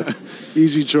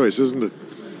 Easy choice, isn't it?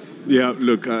 Yeah,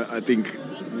 look, I think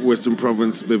Western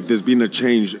Province, there's been a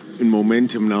change in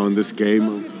momentum now in this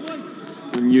game.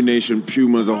 The New Nation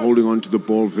Pumas are holding on to the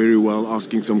ball very well,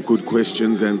 asking some good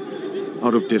questions, and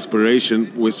out of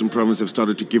desperation, Western Province have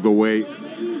started to give away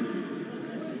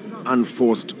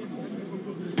unforced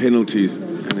penalties,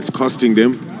 and it's costing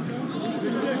them.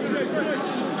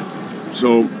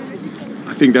 So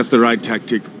I think that's the right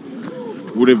tactic.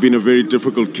 Would have been a very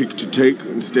difficult kick to take.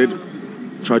 Instead,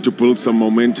 try to build some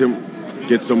momentum,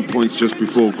 get some points just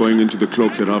before going into the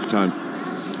cloaks at half-time.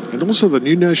 And also the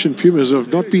New Nation Pumas have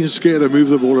not been scared to move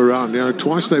the ball around. You know,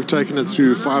 twice they've taken it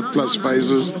through 5+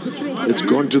 phases. It's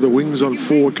gone to the wings on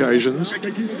 4 occasions,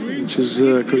 which is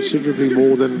considerably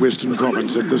more than Western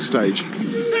Province at this stage.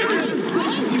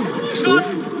 Still,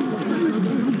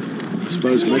 I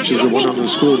suppose matches are won on the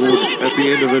scoreboard at the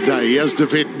end of the day. Here's De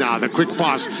Wet now, the quick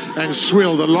pass, and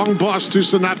Swill, the long pass to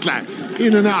Sinatla.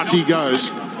 In and out he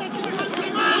goes.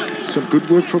 Some good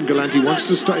work from Gallant. He wants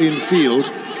to stay in field.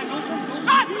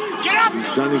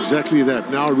 He's done exactly that.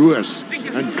 Now Ruas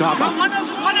and Kaba.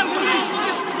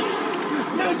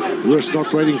 Ruas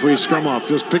not waiting for his scrum off,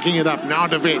 just picking it up. Now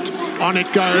De Wet. On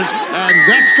it goes, and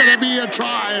that's going to be a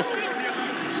try.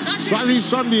 Sazi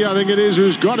Sandi, I think it is,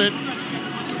 who's got it.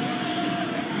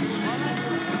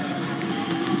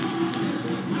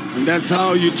 And that's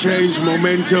how you change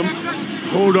momentum.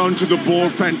 Hold on to the ball.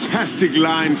 Fantastic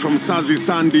line from Sazi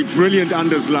Sandi. Brilliant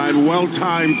unders line. Well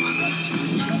timed.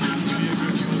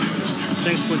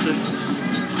 Thanks, Quinton.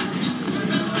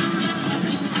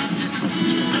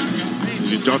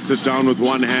 He dots it down with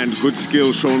one hand. Good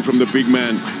skill shown from the big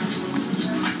man.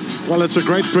 Well, it's a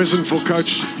great present for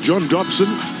Coach John Dobson.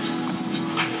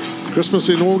 Christmas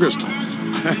in August.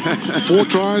 4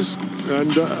 tries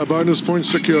and a bonus point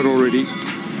secured already.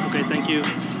 Okay, thank you.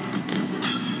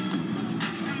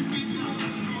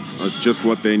 That's just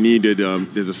what they needed.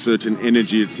 There's a certain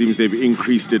energy. It seems they've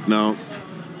increased it now.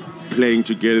 Playing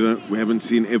together. We haven't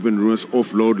seen Evan Ruas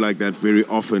offload like that very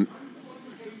often.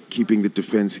 Keeping the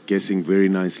defense guessing very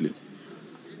nicely.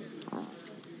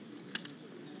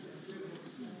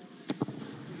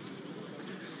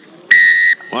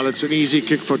 Well, it's an easy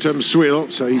kick for Tim Swill.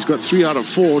 So he's got 3 out of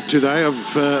 4 today of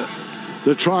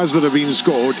the tries that have been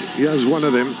scored. Here's one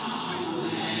of them.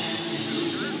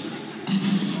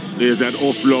 There's that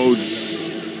offload.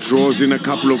 Draws in a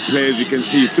couple of players. You can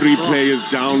see 3 players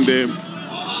down there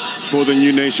for the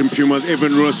New Nation Pumas.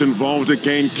 Evan Ruas involved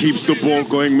again, keeps the ball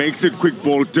going, makes it quick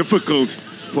ball, difficult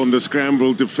from the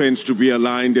scramble defense to be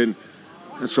aligned, and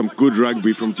that's some good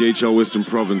rugby from DHL Western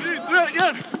Province.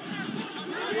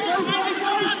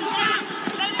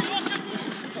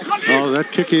 Oh,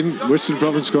 that kick in, Western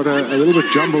Province got a little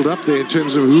bit jumbled up there in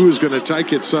terms of who is going to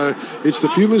take it. So it's the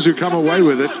Pumas who come away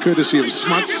with it, courtesy of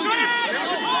Smuts.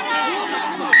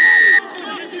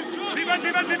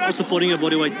 Not supporting your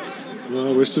body weight.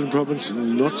 Well, Western Province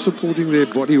not supporting their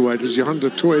body weight. As Johan de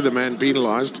Tooy, the man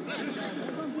penalised.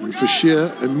 And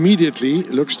Fischer immediately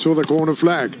looks to the corner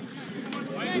flag.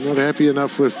 They're not happy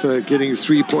enough with getting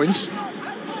 3 points.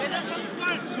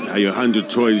 Johan de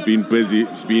Tooy has been busy.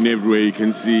 He's been everywhere. You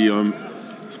can see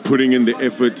he's putting in the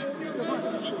effort.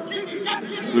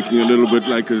 Looking a little bit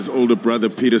like his older brother,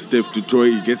 Peter Steph du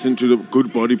Toit. He gets into the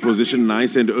good body position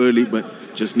nice and early, but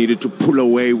just needed to pull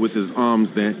away with his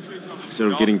arms there instead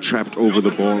of getting trapped over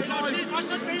the ball.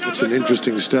 That's an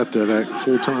interesting stat that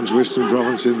 4 times Western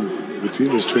Province in the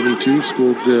Pumas 22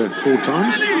 scored 4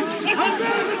 times.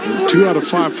 And 2 out of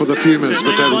 5 for the Pumas,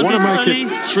 but they want to make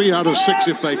it 3 out of 6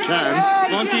 if they can.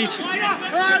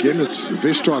 Again, it's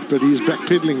Vestrot, but he's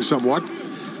backpedaling somewhat.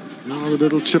 Now the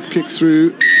little chip kick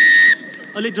through.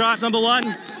 Early drive, number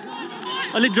 1.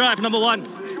 Early drive, number 1.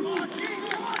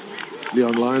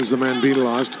 Leon Lyons, the man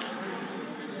penalised.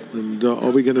 And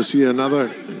are we going to see another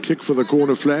kick for the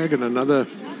corner flag and another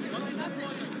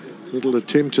little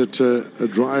attempt at a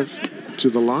drive to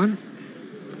the line?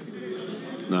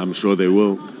 No, I'm sure they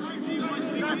will.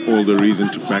 All the reason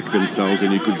to back themselves,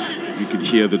 and you could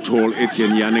hear the tall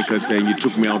Etienne Yannicka saying, "You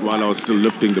took me out while I was still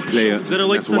lifting the player."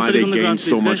 That's why they gained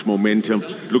so much momentum.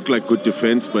 Looked like good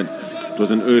defense, but it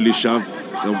was an early shove.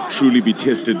 They'll truly be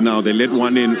tested now. They let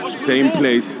one in, same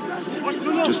place,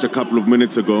 just a couple of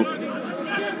minutes ago.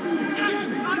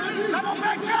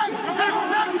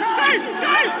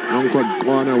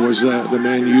 Nonkwad was the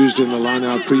man used in the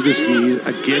line-out previously.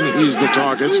 Again, he's the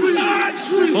target.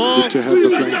 Good to have the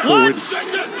flank forward,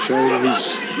 showing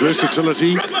his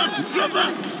versatility.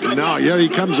 And now here he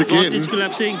comes again.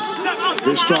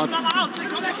 Verstraat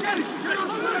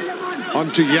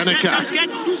onto Yannicka.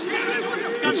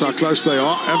 That's how close they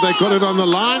are. Have they got it on the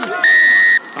line?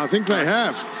 I think they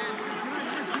have.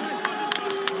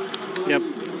 Yep.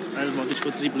 Advantage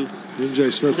for 3 blue.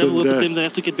 MJ Smith They and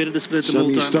have to get better discipline.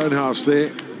 Sammy Stonehouse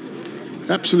there.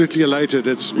 Absolutely elated.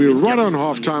 We're right on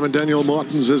half-time, and Daniel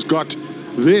Martins has got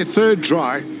their 3rd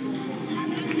try.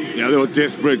 Yeah, they were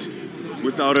desperate,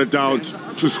 without a doubt,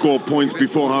 to score points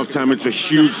before halftime. It's a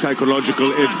huge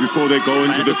psychological edge before they go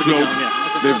into the cloaks.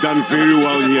 They've done very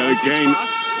well here. Again,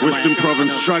 Western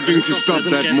Province struggling to stop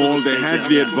that maul. They had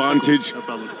the advantage.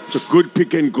 It's a good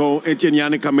pick and go. Etienne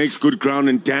Yannicka makes good ground,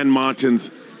 and Dan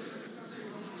Martins.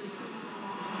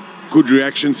 Good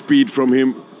reaction speed from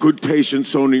him. Good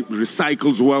patience. Sony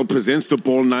recycles well, presents the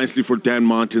ball nicely for Dan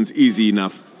Martins. Easy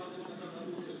enough.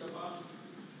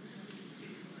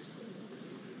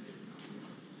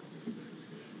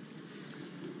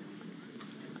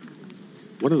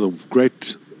 One of the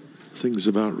great things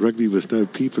about rugby with no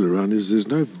people around is there's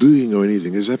no booing or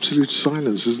anything. There's absolute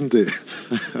silence, isn't there?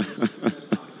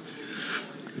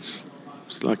 It's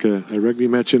like a rugby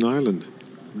match in Ireland,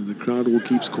 where the crowd all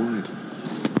keeps quiet.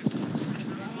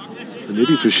 And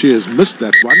Eddie Fischer has missed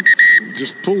that one.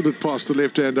 Just pulled it past the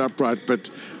left-hand upright, but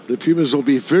the Pumas will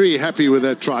be very happy with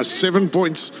that try. 7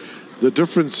 points, the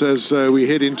difference as we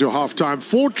head into half-time.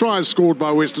 4 tries scored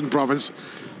by Western Province.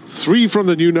 3 from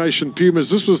the New Nation Pumas.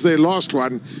 This was their last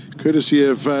one, courtesy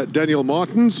of Daniel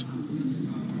Martins.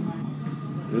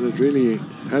 And it really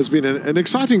has been an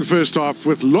exciting first half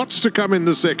with lots to come in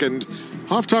the second.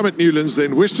 Half-time at Newlands,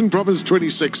 then Western Province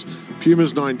 26,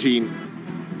 Pumas 19.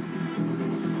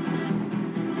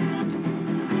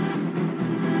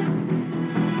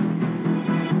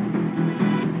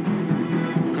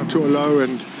 Katualo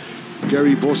and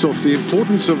Gary Boshoff, the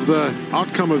importance of the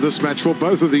outcome of this match for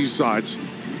both of these sides.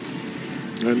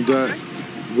 And the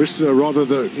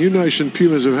New Nation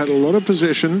Pumas have had a lot of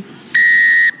possession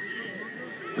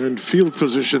and field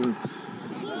position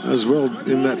as well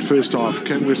in that first half.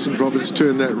 Can Western Province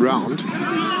turn that round?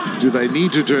 Do they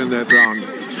need to turn that round?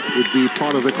 Would be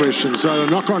part of the question. So a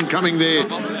knock-on coming there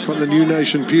from the New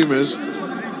Nation Pumas.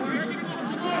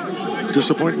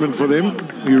 Disappointment for them.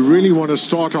 You really want to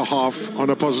start a half on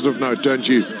a positive note, don't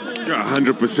you? Yeah,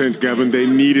 100%, Gavin. They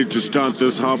needed to start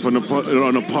this half on a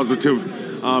positive.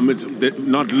 It's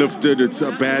not lifted. It's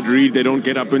a bad read. They don't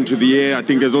get up into the air. I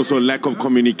think there's also a lack of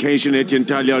communication. Etienne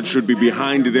Talliard should be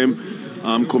behind them,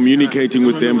 communicating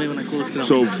with them.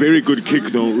 So very good kick,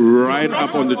 though, right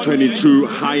up on the 22,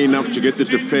 high enough to get the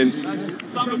defense,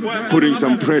 putting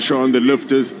some pressure on the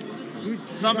lifters.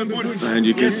 And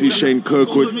you can see Shane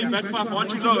Kirkwood a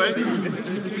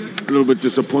little bit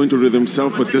disappointed with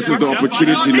himself, but this is the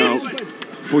opportunity now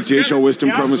for JHL Western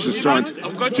Province to start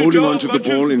holding on to the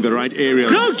ball in the right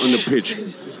areas on the pitch.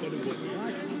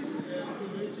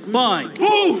 Fine.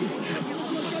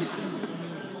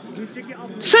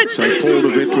 So Paul de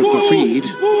Wet with the feed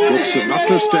gets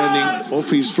Nutler standing off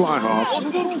his fly half.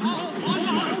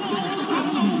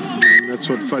 That's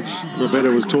what Fudge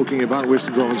Roberta was talking about.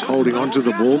 Western Province holding on to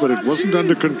the ball, but it wasn't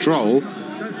under control.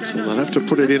 So they'll have to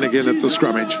put it in again at the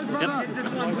scrummage. Yep.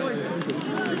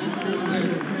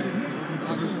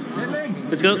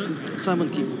 Let's go. Simon,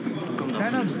 keep. Come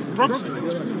down. Props.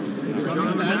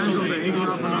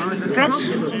 Props.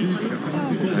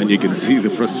 And you can see the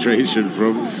frustration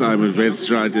from Simon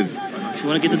Verstraat. It's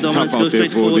tough out there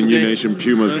for the New Nation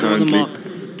Pumas currently.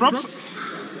 Props.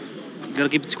 Gotta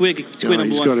keep it square.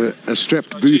 He's got a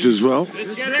strapped boot as well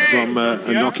from a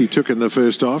knock he took in the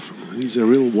first half. He's a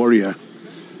real warrior.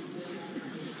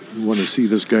 We want to see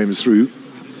this game through.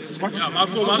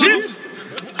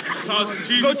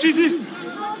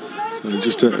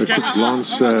 Just a quick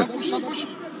glance at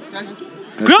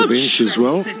the bench as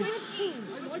well.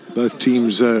 Both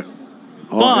teams are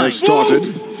as started.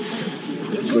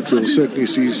 But we'll certainly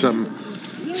see some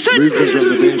movement on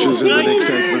the benches in the next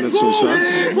 8 minutes or so.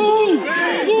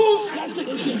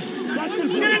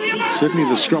 Certainly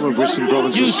the scrum of Western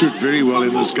Province has stood very well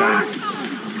in this game.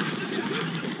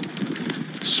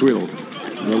 Swill,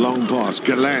 the long pass,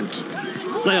 Gallant.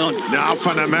 Now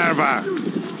Van der Merwe.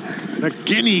 And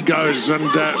again he goes and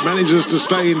manages to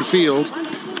stay in field.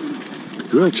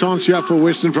 Real chance here for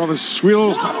Western Province.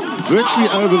 Swill virtually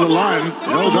over the line.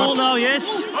 Held up. Now, yes.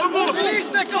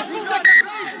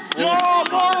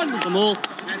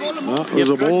 It was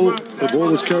a ball. The ball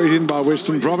was carried in by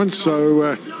Western Province,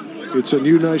 so it's a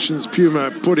New Nations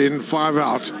Puma put in, 5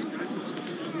 out.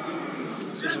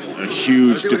 A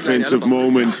huge defensive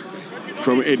moment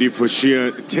from Eddie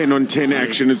Forshire. 10-on-10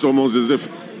 action. It's almost as if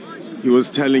he was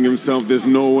telling himself, there's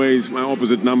no ways my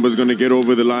opposite number is going to get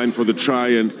over the line for the try,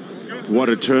 and what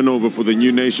a turnover for the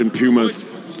New Nation Pumas.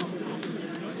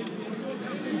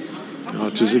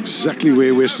 Which is exactly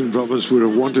where Western Province would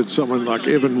have wanted someone like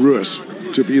Evan Roos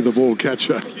to be the ball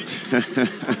catcher.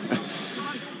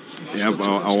 Yeah,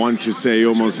 well, I want to say he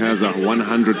almost has a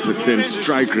 100%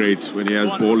 strike rate when he has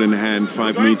ball in hand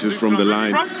 5 meters from the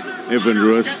line. Evan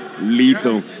Roos,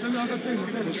 lethal.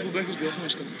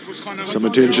 Some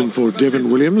attention for Devin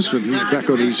Williams, but he's back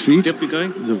on his feet. Yep, you're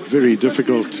going. It's a very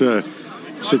difficult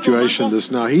situation this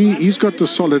now. He's got the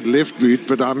solid left boot,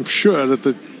 but I'm sure that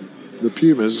the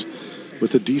Pumas,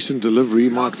 with a decent delivery,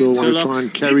 might well want to try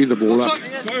and carry the ball up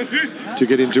to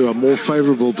get into a more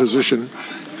favourable position.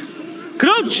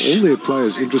 Crouch. All their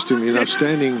players, interestingly enough,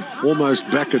 standing almost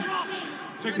back in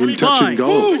touch and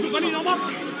goal.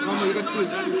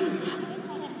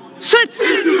 Sit.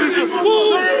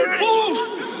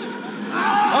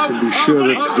 Can be sure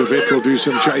that De Wet will do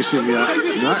some chasing here.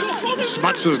 No,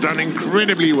 Smuts has done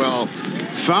incredibly well.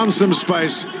 Found some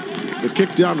space. The kick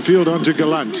downfield onto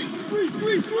Gallant.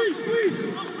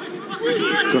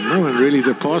 Got no one really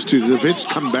to pass to. De Wet's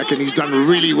come back and he's done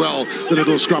really well. The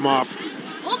little scrum half.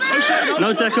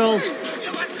 No tackle.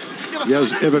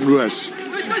 Here's Evan Roos.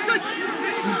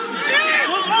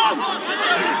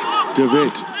 De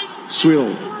Wet,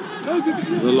 Swill.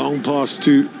 The long pass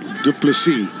to Du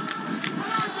Plessis.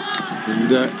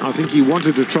 And I think he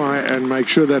wanted to try and make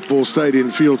sure that ball stayed in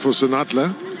field for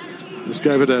Senatla. Just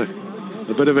gave it a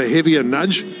bit of a heavier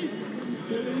nudge.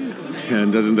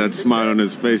 And doesn't that smile on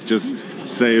his face just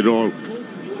say it all?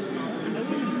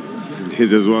 And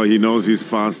his as well, he knows he's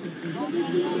fast.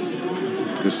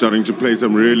 They're starting to play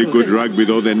some really good rugby,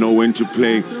 though. They know when to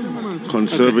play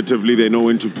conservatively. They know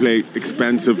when to play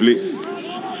expansively.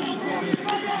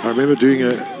 I remember doing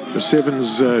a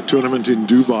sevens tournament in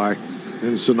Dubai,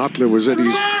 and Senatla was at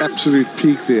his absolute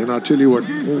peak there. And I tell you what,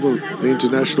 all the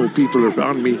international people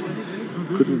around me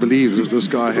couldn't believe that this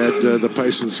guy had the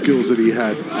pace and skills that he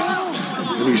had.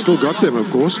 And he still got them, of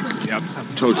course. Yep,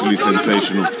 totally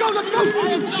sensational.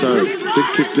 So, big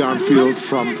kick downfield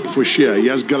from Forshire.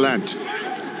 Here's Gallant.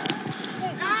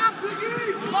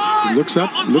 He looks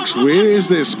up, looks where is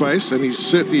there space, and he's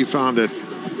certainly found it.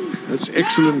 That's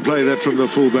excellent play, that from the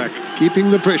fullback. Keeping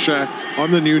the pressure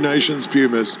on the New Nations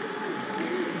Pumas.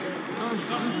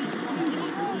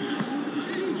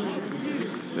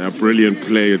 Yeah, brilliant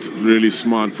play. It's really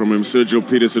smart from him. Sergio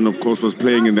Peterson, of course, was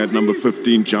playing in that number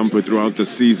 15 jumper throughout the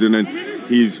season, and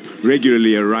he's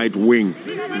regularly a right wing,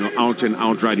 out and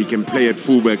out right. He can play at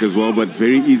fullback as well, but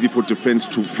very easy for defense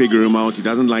to figure him out. He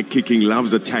doesn't like kicking,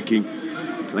 loves attacking,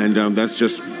 and that's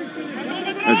just,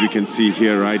 as we can see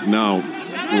here right now,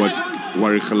 what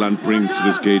Warwick Galant brings to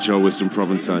this DHL Western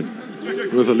Province side.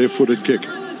 With a left-footed kick.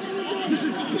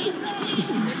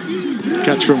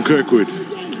 Catch from Kirkwood.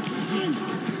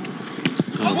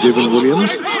 Devin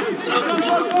Williams.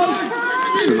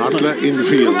 Senatla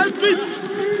infield.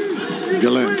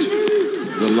 Gallant.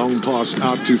 The long pass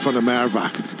out to Van der Merwe.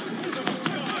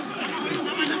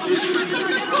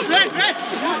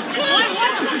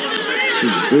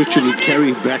 He's virtually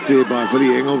carried back there by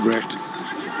Willie Engelbrecht.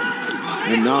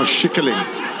 And now Schickerling. I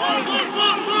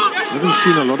haven't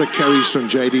seen a lot of carries from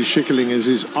J.D. Schickerling, as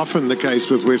is often the case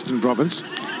with Western Province.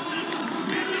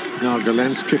 Now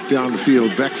Gallant's kick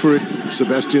downfield. Back for it,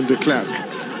 Sebastian de Klerk.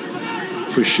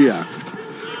 Forshire.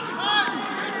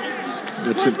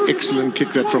 That's an excellent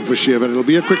kick, that from Forshire, but it'll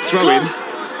be a quick throw in.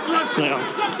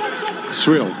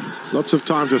 Swill. Lots of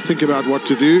time to think about what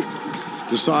to do.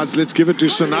 Decides, let's give it to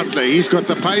Senatla. He's got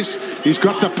the pace, he's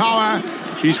got the power,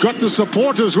 he's got the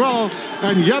support as well.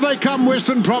 And here they come,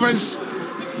 Western Province.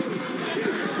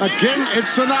 Again,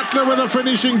 it's Senatla with a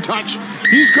finishing touch.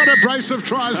 He's got a brace of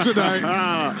tries today.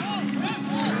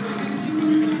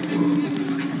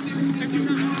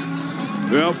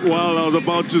 Well, I was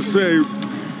about to say,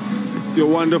 The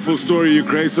wonderful story you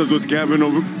graced us with, Gavin,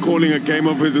 of calling a game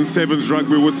of his in sevens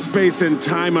rugby with space and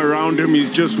time around him. He's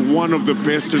just one of the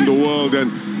best in the world, and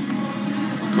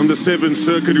on the sevens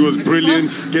circuit he was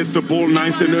brilliant. Gets the ball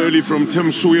nice and early from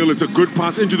Tim Swiel. It's a good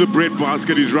pass into the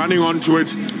breadbasket. He's running onto it.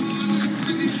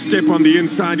 Step on the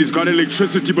inside. He's got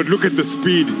electricity, but look at the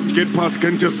speed. Get past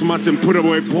Ginter Smuts and put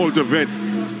away Paul de Vet.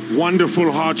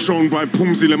 Wonderful heart shown by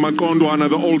Pumzile Makondwana,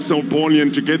 the old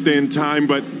Selbornian, to get there in time,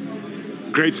 but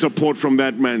great support from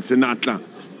that man, Senatla.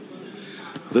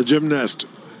 The gymnast.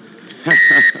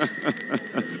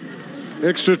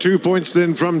 Extra 2 points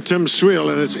then from Tim Swiel,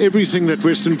 and it's everything that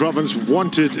Western Province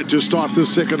wanted to start the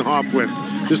second half with.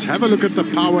 Just have a look at the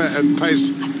power and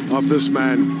pace of this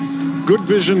man. Good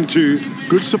vision too,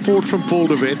 good support from Paul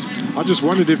de Vet. I just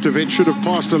wondered if de Vet should have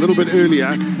passed a little bit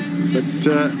earlier, but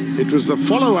it was the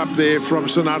follow-up there from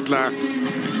Senatla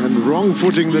and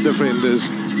wrong-footing the defenders.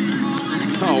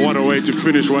 Oh, what a way to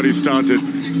finish what he started.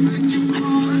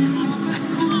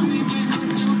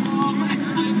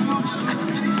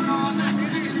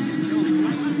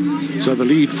 So the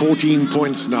lead, 14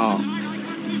 points now.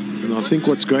 And I think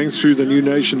what's going through the New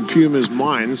Nation Pumas'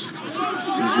 minds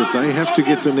is that they have to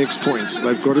get the next points.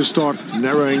 They've got to start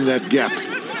narrowing that gap.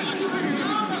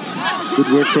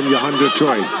 Good work from Johan de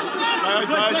Troy.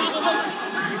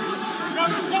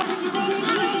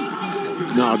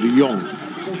 Now de Jong.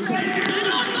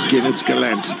 Again, it's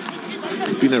Gallant.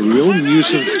 It's been a real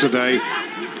nuisance today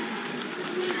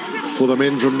for the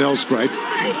men from Nelspruit,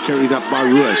 carried up by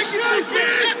Roos.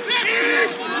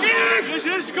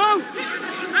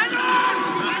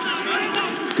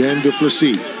 Dan du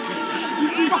Plessis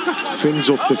fends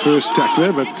off the first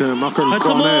tackler, but Makon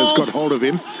Kwana has got hold of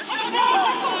him,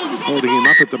 holding him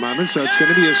up at the moment, so it's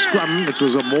going to be a scrum. It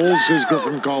was a maul, says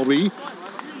Griffin Colby,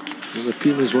 and the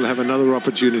Pumas will have another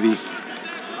opportunity.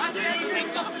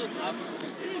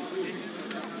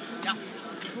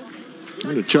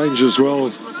 And a change as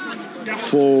well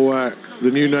for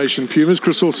the New Nation Pumas.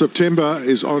 Crystal September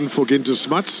is on for Ginter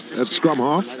Smuts at scrum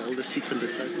half.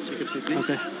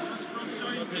 Okay.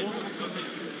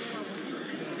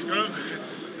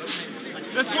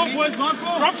 Let's go, boys,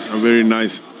 A very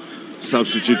nice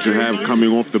substitute to have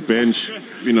coming off the bench.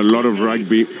 Been a lot of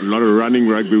rugby, a lot of running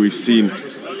rugby we've seen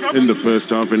in the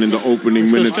first half and in the opening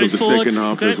minutes of the second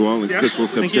half as well. And Crystal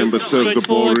September serves the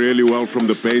ball really well from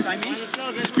the base,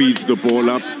 speeds the ball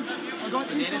up.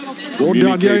 Born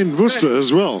down here in Worcester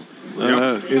as well,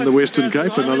 in the Western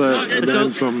Cape, another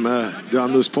man from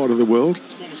down this part of the world.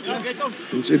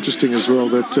 It's interesting as well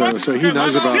that, so he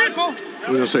knows about,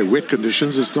 when I say wet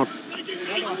conditions, it's not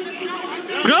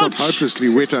hopelessly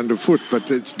wet underfoot,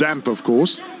 but it's damp, of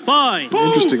course.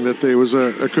 Interesting that there was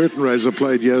a curtain raiser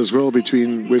played here as well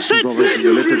between Western Province and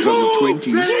the Leopards under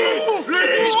 20s.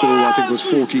 The score, I think, was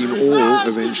 14-all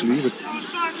eventually, but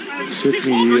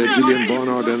certainly Julian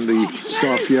Barnard and the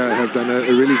staff here have done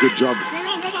a really good job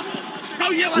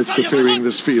with preparing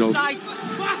this field.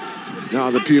 Now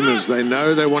the Pumas, they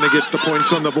know they want to get the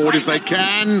points on the board if they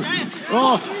can.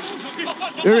 Oh,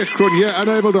 Eric Cronier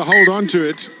unable to hold on to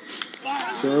it.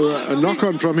 So a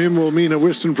knock-on from him will mean a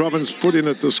Western Province put in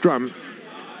at the scrum.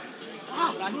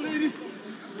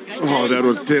 Oh, that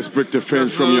was desperate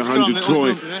defense from Johan de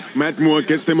Troy. Matt Moore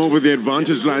gets them over the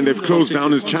advantage line. They've closed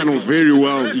down his channel very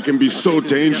well. He can be so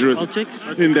dangerous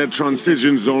in that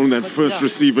transition zone, that first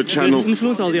receiver channel. And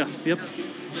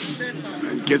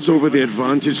gets over the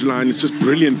advantage line. It's just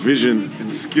brilliant vision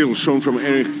and skill shown from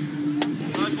Eric.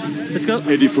 Let's go.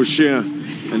 Eddie Foucher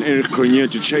and Eric Cronier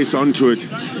to chase onto it.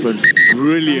 But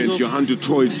brilliant. Johan de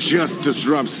Troy just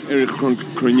disrupts Eric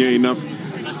Cronier enough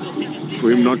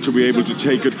for him not to be able to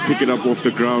pick it up off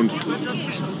the ground.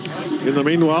 In the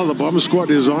meanwhile, the bomb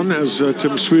squad is on as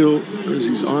Tim Swiel has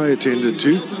his eye attended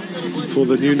to for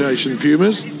the New Nation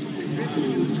Pumas.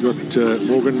 Got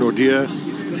Morgan Nordier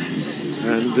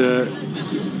and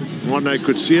Moane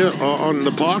Kutsia are on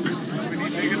the park.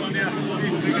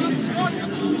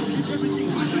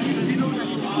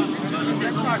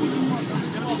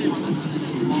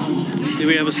 Do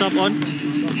we have a sub on?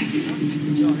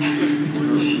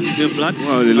 Blood?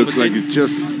 Well, it looks like it's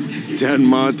just Dan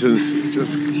Martins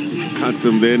just cuts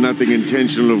him there. Nothing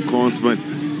intentional, of course, but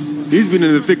he's been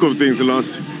in the thick of things the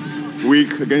last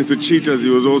week against the Cheetahs. He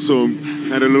was also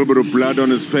had a little bit of blood on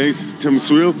his face. Tim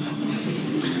Swiel.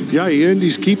 Yeah, he earned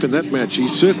his keep in that match. He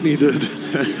certainly did.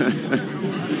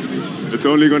 It's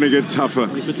only going to get tougher.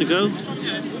 Good to go.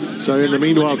 So in the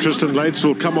meanwhile, Tristan Lates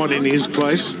will come on in his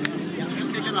place.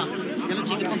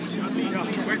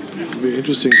 It'll be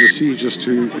interesting to see just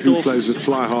who plays at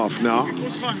fly half now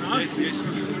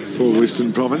for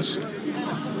Western Province.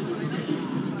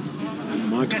 And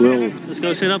Might well Let's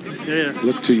go set up. Yeah.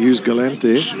 look to use Gallant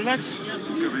there. Relax.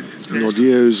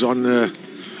 Nordio's on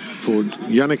for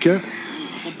Janneke.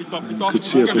 Could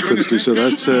see if we could do so.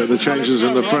 That's the changes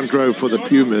in the front row for the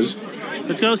Pumas.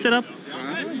 Let's go set up.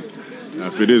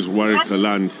 If it is Warwick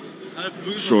Gallant,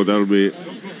 sure that'll be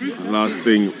the last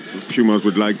thing Pumas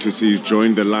would like to see. He's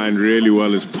joined the line really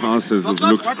well. His passes have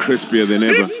looked crispier than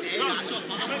ever.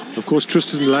 Of course,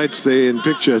 Tristan Leitz there in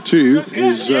picture too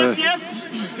is a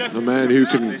man who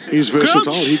he's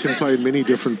versatile. He can play in many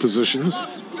different positions.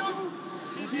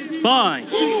 Bye.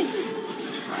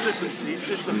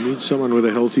 You need someone with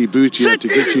a healthy boot here to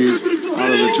get you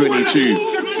out of the 22.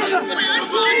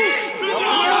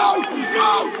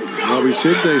 Well, we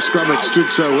said their scrum had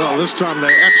stood so well. This time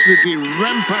they absolutely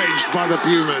rampaged by the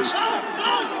Pumas.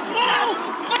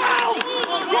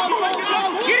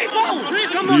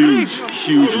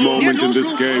 Huge moment in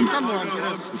this game.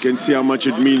 You can see how much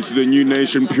it means to the new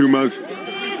nation Pumas.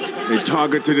 They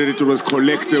targeted it, it was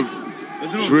collective.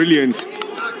 Brilliant.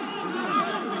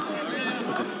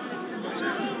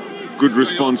 Good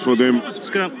response for them.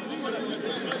 Scrum.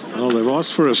 Well, they've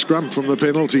asked for a scrum from the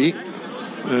penalty,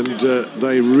 and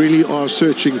they really are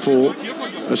searching for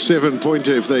a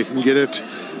 7-pointer if they can get it.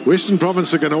 Western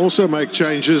Province are going to also make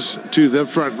changes to the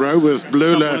front row with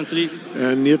Blöler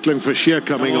and Nietling Verschier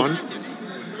coming on.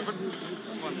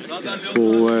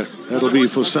 That'll be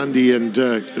for Sunday and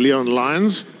Leon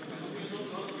Lyons.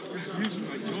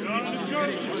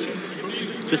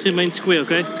 Just in main square,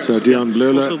 okay? So Dion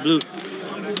Blöler Also blue.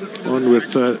 on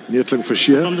with Nietling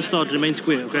Verschier. From the start, remain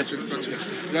square, okay?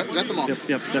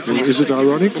 Yep, that's And is it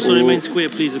ironic also remain square,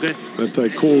 please, okay? that they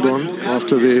called on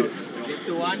after their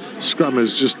scrum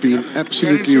has just been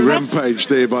absolutely rampaged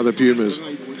there by the Pumas?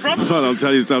 Well, I'll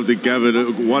tell you something,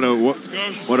 Gavin. What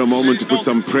a moment to put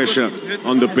some pressure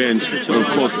on the bench. Of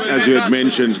course, as you had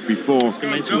mentioned before,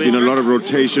 there's been a lot of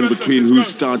rotation between who's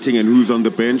starting and who's on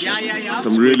the bench.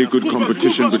 Some really good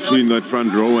competition between that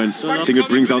front row, and I think it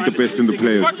brings out the best in the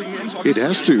players. It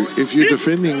has to. If you're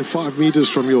defending 5 meters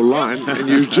from your line and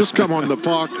you've just come on the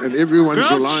park and everyone's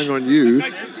relying on you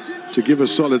to give a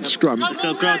solid scrum,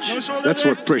 that's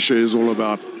what pressure is all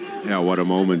about. Yeah, what a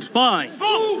moment. Bye.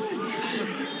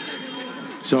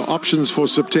 So options for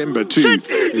September too.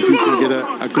 If you can get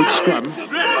a good scrum,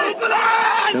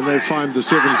 can they find the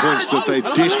 7 points that they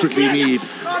desperately need?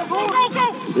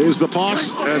 There's the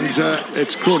pass, and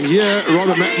it's Cronje,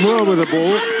 rather Matt Moore with the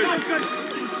ball.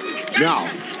 Now,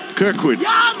 Kirkwood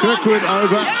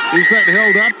over. Is that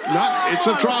held up? No, it's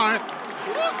a try.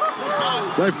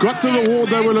 They've got the reward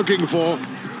they were looking for.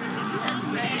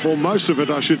 For most of it,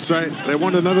 I should say. They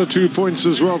want another 2 points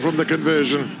as well from the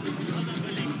conversion.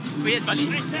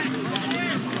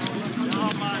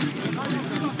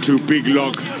 Two big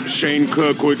locks. Shane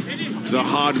Kirkwood is a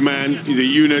hard man. He's a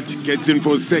unit. Gets in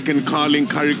for a second Carling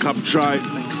Currie Cup try.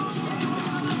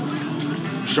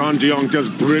 Sean de Jong does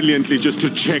brilliantly just to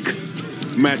check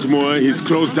Matt Moore. He's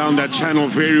closed down that channel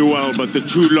very well, but the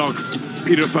two locks,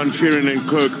 Peter van Vieren and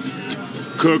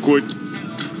Kirkwood,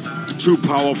 too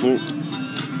powerful.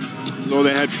 Though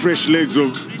they had fresh legs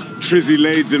of Trizzy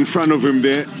Lades in front of him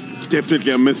there.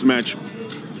 Definitely a mismatch.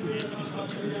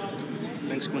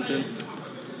 Thanks, Quentin.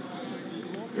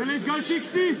 Let's go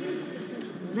 60.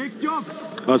 Next job.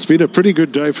 Well, it's been a pretty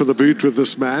good day for the boot with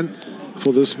this man.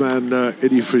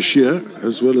 Eddie Verschier,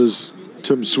 as well as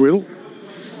Tim Swill.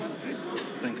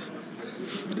 Thanks.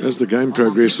 As the game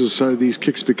progresses, so these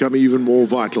kicks become even more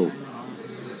vital.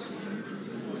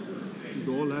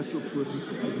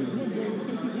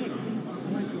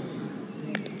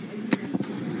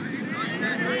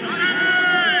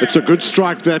 It's a good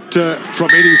strike that from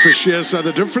Eddie Verschier, so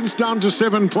the difference down to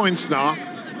 7 points now.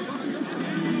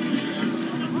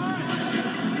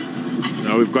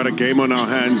 Now we've got a game on our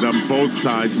hands on both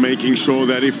sides, making sure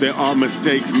that if there are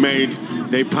mistakes made,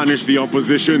 they punish the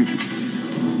opposition.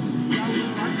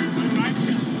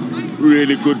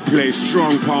 Really good play,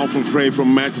 strong, powerful play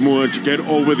from Matt Moore to get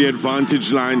over the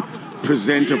advantage line,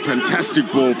 present a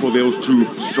fantastic ball for those two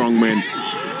strong men.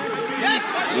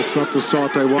 That's not the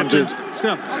start they wanted.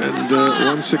 And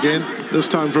once again, this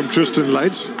time from Tristan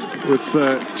Leitz, with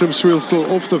Tim Swill still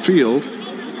off the field.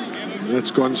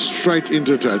 That's gone straight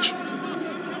into touch.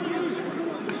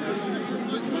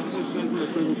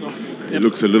 He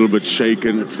looks a little bit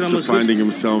shaken after finding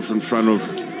himself in front of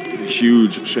a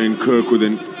huge Shane Kirkwood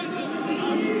and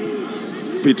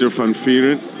Peter van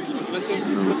Vieren.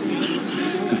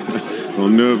 Well,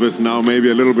 nervous now,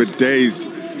 maybe a little bit dazed,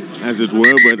 as it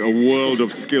were, but a world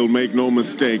of skill, make no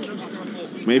mistake.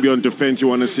 Maybe on defense you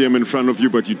want to see him in front of you,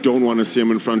 but you don't want to see him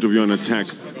in front of you on attack.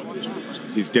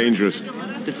 He's dangerous.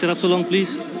 Let's set up so long, please.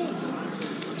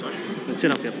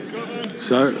 set up, yeah.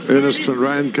 So Ernest van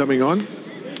Rijn coming on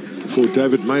for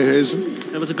David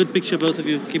Mayhezen. That was a good picture, both of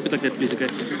you. Keep it like that, please, okay?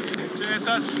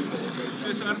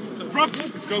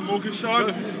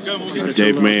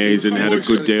 Dave Mayhezen had a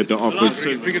good day at the office.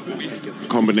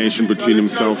 Combination between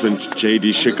himself and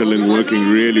JD Schickerling working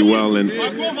really well, and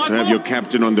to have your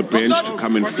captain on the bench to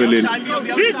come and fill in,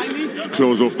 to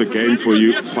close off the game for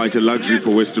you, quite a luxury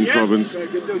for Western Province.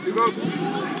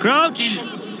 Crouch!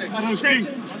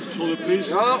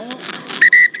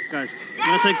 Guys, when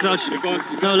I say crouch,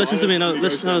 no, listen to me. No,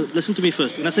 listen to me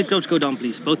first. When I say crouch, go down,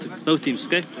 please. Both teams,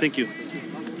 okay? Thank you.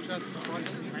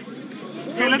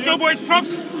 Okay, let's go, boys.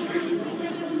 Props.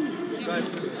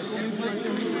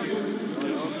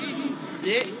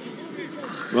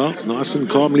 Well, nice and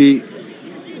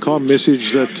calm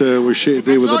message that was shared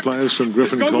there with the players from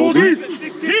Griffin Colby,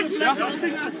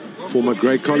 former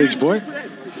great college boy.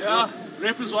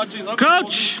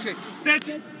 Crouch!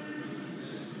 Set.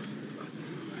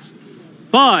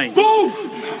 Bye!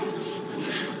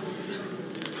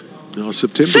 Now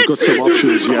September's got some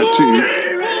options here too.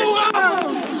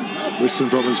 Western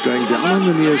Province going down on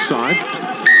the near side.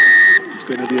 It's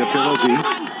going to be a penalty.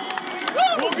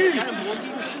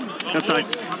 That's right.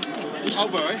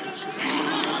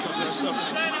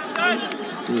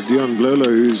 Dion Blolo,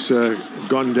 who's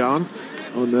gone down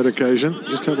on that occasion.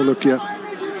 Just have a look here.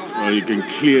 Well, you can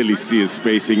clearly see his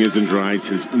spacing isn't right.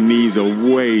 His knees are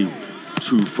way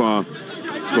too far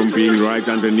from being right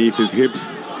underneath his hips.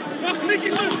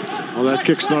 Well, that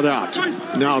kick's not out.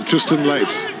 Now Tristan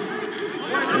Lates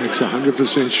makes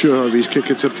 100% sure of his kick.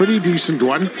 It's a pretty decent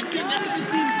one.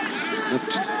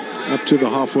 Up to the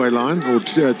halfway line, or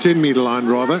 10-meter line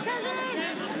rather.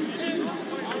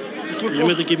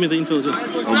 Give me the info.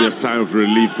 There'll be a sigh of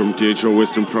relief from DHL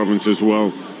Western Province as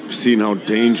well. We've seen how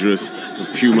dangerous the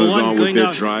Pumas are with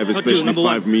their drive, especially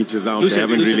 5 meters out. They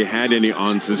haven't really had any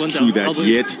answers to that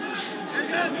yet.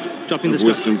 Of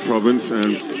Western Province,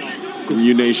 and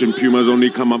New Nation Pumas only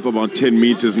come up about 10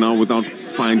 meters now without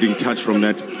finding touch from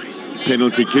that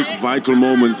penalty kick. Vital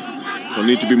moments. They'll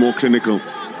need to be more clinical.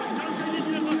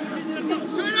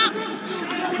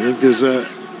 I think there's a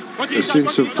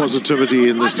sense of positivity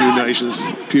in this New Nations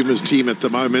Pumas team at the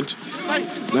moment.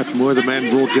 Matt Moore, the man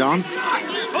brought down.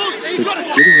 They're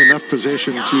getting enough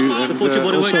possession to, and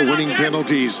also winning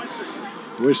penalties.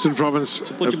 Western Province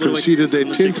have conceded their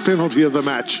 10th penalty of the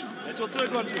match.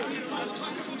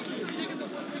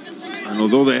 And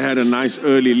although they had a nice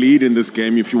early lead in this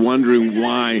game, if you're wondering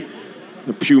why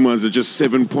the Pumas are just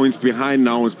 7 points behind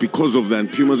now, it's because of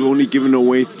that. Pumas have only given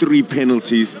away 3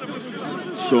 penalties.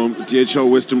 So DHL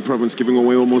Western Province giving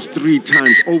away almost 3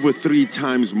 times, over 3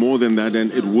 times more than that,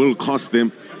 and it will cost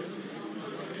them.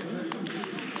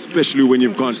 Especially when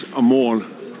you've got a maul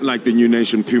like the New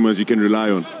Nation Pumas you can rely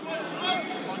on.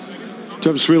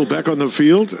 Tim Swiel back on the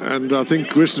field, and I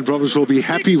think Western Province will be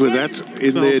happy with that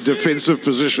in their defensive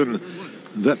position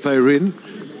that they're in.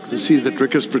 You see that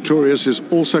Rickers Pretorius is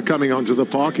also coming onto the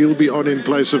park. He'll be on in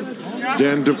place of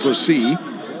Dan du Plessis.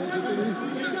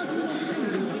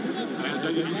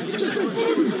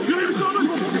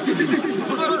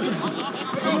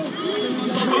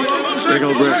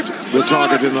 Engelbrecht, the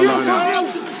target in the line-out.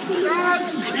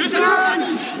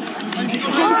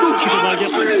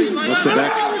 At the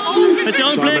back,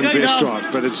 Simon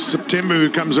Bestrad, but it's September who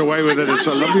comes away with it. It's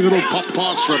a lovely little pop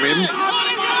pass from him.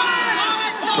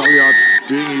 Talliard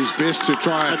doing his best to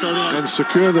try and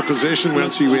secure the possession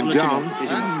once he went down,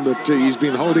 but he's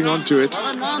been holding on to it.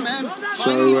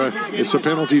 So it's a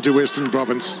penalty to Western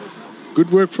Province.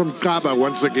 Good work from Kaba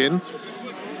once again.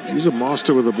 He's a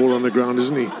master with the ball on the ground,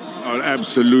 isn't he? Oh,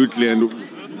 absolutely. And,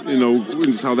 you know,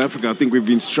 in South Africa, I think we've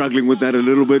been struggling with that a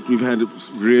little bit. We've had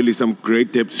really some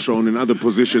great depth shown in other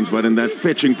positions, but in that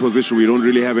fetching position, we don't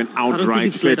really have an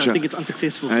outright fetcher. I think it's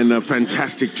unsuccessful. And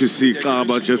fantastic to see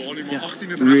Kaba just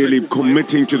really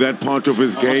committing to that part of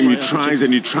his game. He tries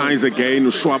and he tries again.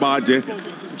 Shwabade.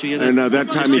 And that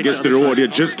time he gets the reward. He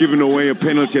had just given away a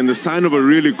penalty. And the sign of a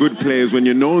really good player is when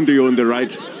you know you're in the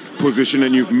right position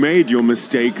and you've made your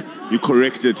mistake, you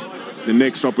correct it. The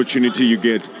next opportunity you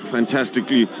get. Fantastic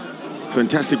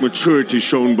maturity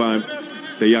shown by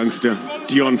the youngster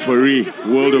Dion Currie,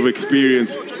 world of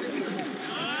experience.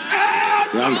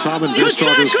 Yeah, and Simon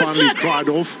Bestrad has finally cried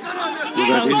off with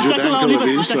that injured ankle of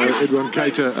his. So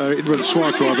Edwin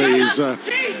Swart rather is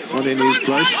on in his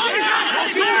place.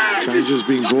 Changes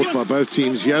being brought by both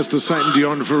teams. He has the same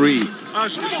Dion Currie,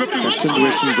 captain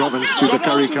Western Province to the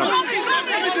Currie Cup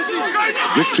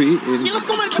victory in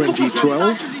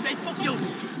 2012.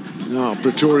 Now,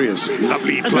 Pretorius,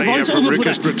 lovely play here from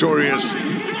Rickers Pretorius.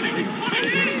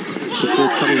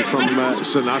 Support coming from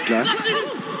Sinatla.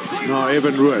 Now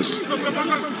Evan Ruiz.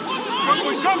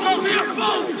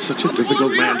 Such a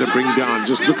difficult man to bring down.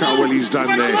 Just look how well he's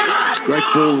done there. Great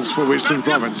balls for Western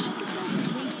Province.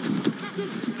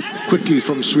 Quickly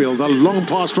from Swiel. The long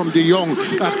pass from De Jong.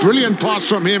 A brilliant pass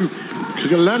from him.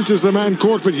 Galant is the man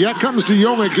caught, but here comes De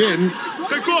Jong again.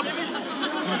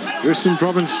 Western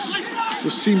Province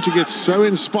just seem to get so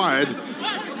inspired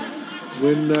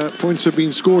when points have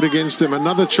been scored against them.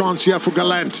 Another chance here for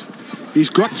Galant. He's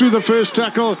got through the first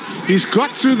tackle. He's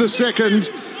got through the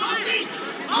second.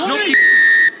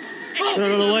 Put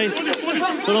it away.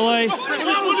 Put away.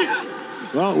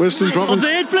 Well, Western Province.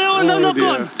 Oh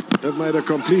dear. They've made a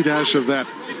complete hash of that.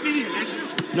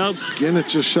 No. Again, it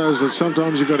just shows that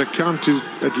sometimes you've got to count to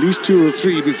at least 2 or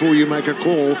 3 before you make a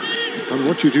call on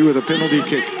what you do with a penalty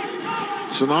kick.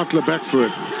 Sinatla back for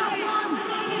it.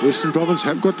 Western Province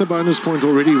have got the bonus point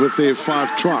already with their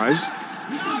 5 tries.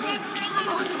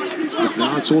 But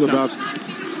now it's all about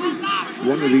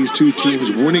one of these 2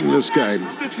 teams winning this game.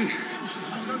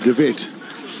 De Wet.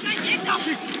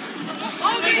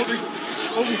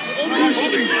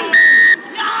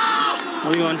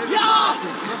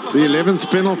 The 11th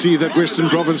penalty that Western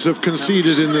Province have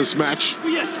conceded in this match.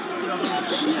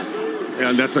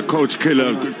 And that's a coach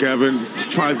killer, Gavin.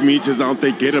 5 meters out,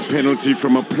 they get a penalty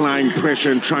from applying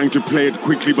pressure and trying to play it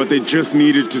quickly, but they just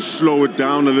needed to slow it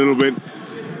down a little bit.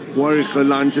 Warwick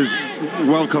Galant is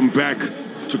welcome back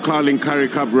to Carling Currie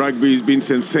Cup Rugby. He's been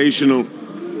sensational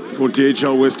for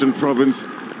DHL Western Province.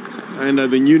 And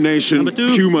the new nation,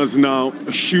 Pumas now,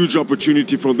 a huge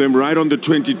opportunity for them right on the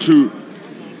 22.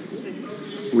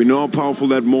 We know how powerful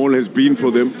that maul has been for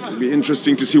them. It'll be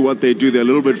interesting to see what they do. They're a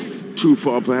little bit too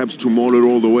far, perhaps, to maul it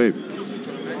all the way.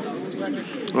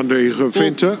 Andre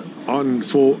Geventer on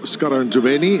for Skara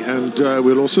Ndubeni, and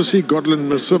we'll also see Godlin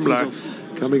Masimla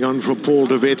coming on for Paul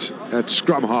De Wet at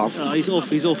scrum half. He's off,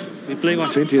 he's off. He's playing on.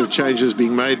 Plenty of changes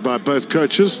being made by both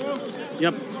coaches.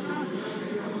 Yep.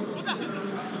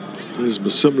 There's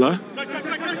Masimla.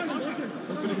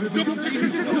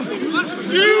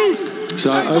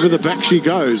 So over the back she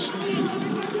goes.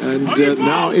 And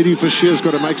now Eddie Verscheer's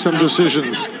got to make some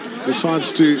decisions.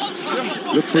 Decides to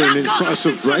look for an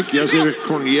incisive break. Yazir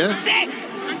Cornier.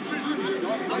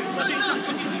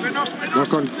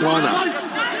 Knock on Kwana.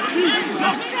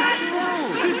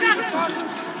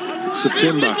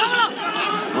 September.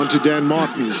 On to Dan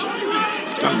Martins.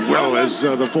 He's done well as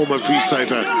the former Free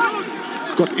Stater.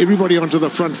 Got everybody onto the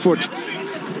front foot.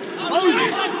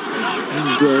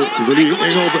 And Willie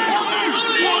Engelbert.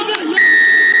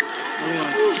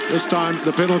 This time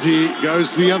the penalty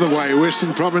goes the other way.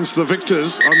 Western Province, the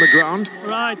victors, on the ground.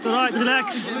 Right,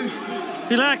 relax.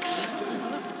 Relax.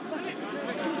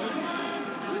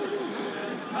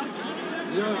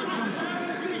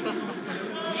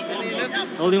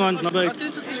 Holding on, my bad.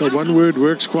 So one word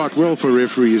works quite well for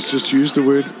referees. Just use the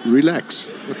word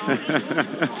relax.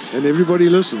 And everybody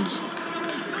listens.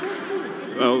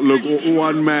 Well, look,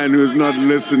 one man who's not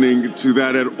listening to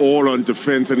that at all on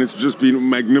defense, and it's just been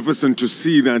magnificent to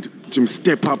see that, to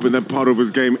step up in that part of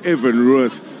his game. Evan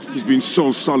Ruiz, he's been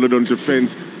so solid on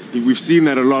defense. We've seen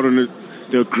that a lot on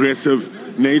the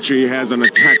aggressive nature he has on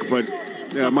attack, but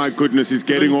my goodness, he's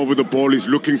getting over the ball, he's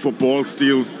looking for ball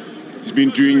steals. He's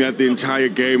been doing that the entire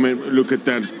game, and look at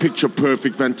that, picture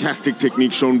perfect, fantastic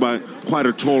technique shown by quite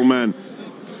a tall man.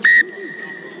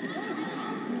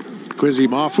 Kwesi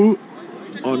Mafu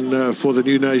on for the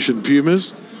new nation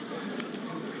Pumas,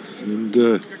 and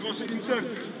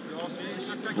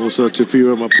also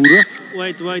Tafiwa Mapura.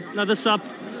 Wait, another sub.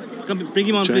 Come, bring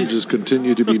him on, Changes please.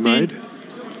 continue to be made.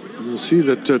 And we'll see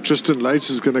that Tristan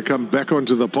Lates is going to come back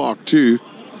onto the park too.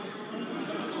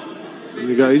 There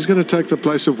you go. He's going to take the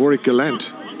place of Warwick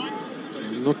Galant.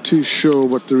 I'm not too sure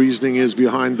what the reasoning is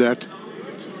behind that.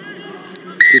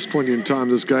 At this point in time,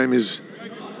 this game is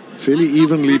fairly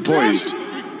evenly poised.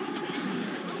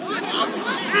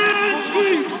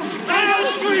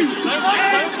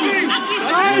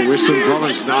 Western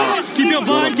Province now. Keep your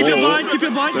bind, keep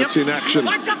your bind. That's in action.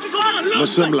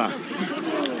 Masimla.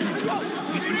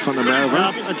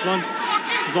 Vanamava.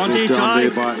 Advantage Down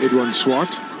there by Edwin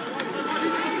Swart.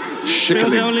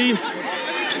 Schickeling.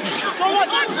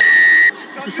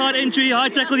 It's a side entry, high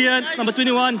tackle here, number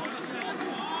 21.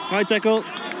 High tackle.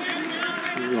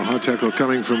 High tackle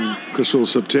coming from Crystal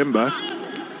September.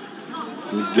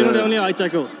 And, only high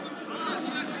tackle.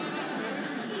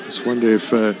 Just wonder if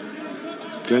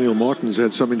Daniel Martins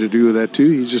had something to do with that too.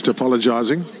 He's just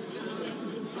apologising.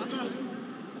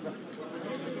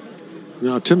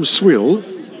 Now Tim Swiel,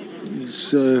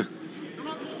 he's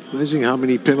amazing how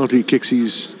many penalty kicks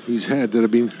he's had that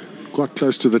have been quite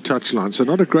close to the touchline. So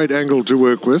not a great angle to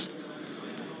work with.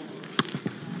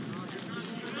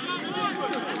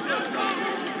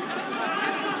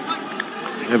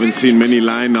 Haven't seen many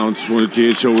line-outs for the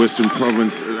DHL Western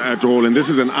Province at all, and this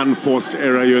is an unforced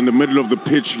error. You're in the middle of the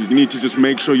pitch. You need to just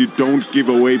make sure you don't give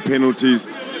away penalties.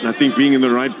 And I think being in the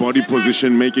right body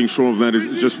position, making sure of that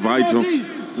is just vital.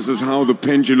 This is how the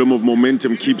pendulum of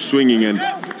momentum keeps swinging, and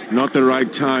not the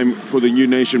right time for the New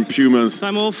Nation Pumas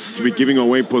to be giving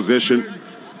away possession.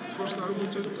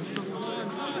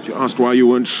 You asked why you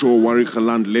weren't sure Warwick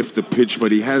Galand left the pitch, but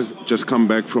he has just come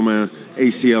back from an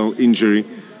ACL injury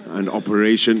and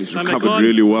operation. He's recovered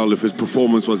really well, if his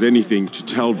performance was anything to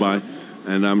tell by,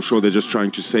 and I'm sure they're just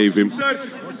trying to save him.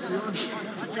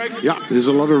 Yeah, there's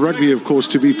a lot of rugby, of course,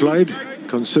 to be played,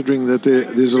 considering that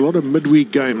there's a lot of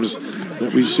midweek games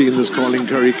that we've seen this Carling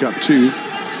Currie Cup too.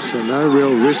 So no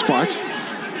real respite.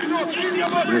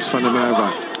 There's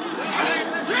Fanamava.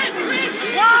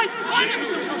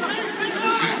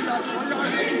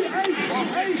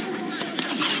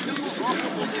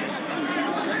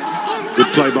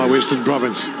 Good play by Western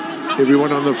Province.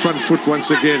 Everyone on the front foot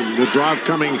once again. The drive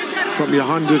coming from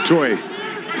Johan de Toy.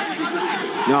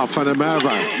 Now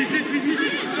Fanamava.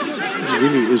 He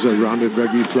really is a rounded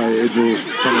rugby player, Edward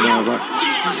Fanamava.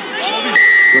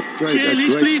 Got great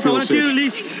skill set.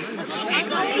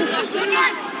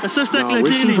 Now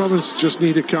Western Province just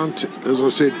need to count, as I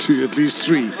said, to at least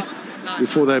 3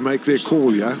 before they make their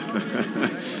call, yeah?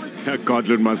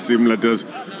 Godlin Masimla does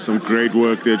some great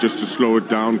work there just to slow it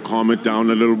down, calm it down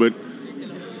a little bit.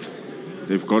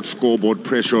 They've got scoreboard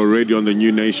pressure already on the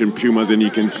New Nation Pumas, and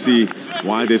you can see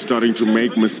why they're starting to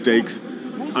make mistakes,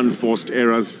 unforced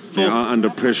errors. They are under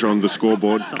pressure on the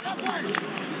scoreboard.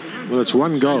 Well, it's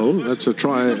 1 goal. That's a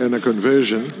try and a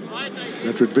conversion.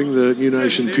 That would bring the New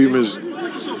Nation Pumas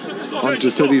on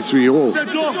to 33 all.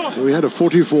 We had a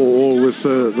 44 all with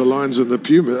the Lions and the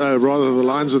Pumas, rather the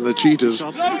Lions and the Cheetahs.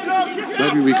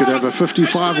 Maybe we could have a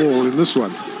 55 all in this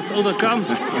one. It's overcome.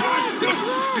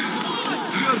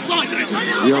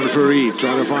 Dion Currie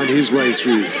trying to find his way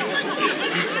through.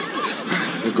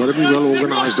 They've got to be well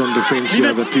organised on defence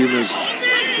here, the Pumas.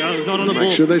 No, not on the ball.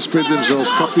 Make sure they spread themselves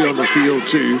properly on the field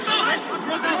too.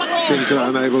 Finta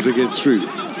unable to get through.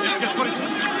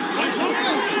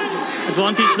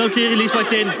 Advantage, no clear release by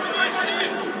 10.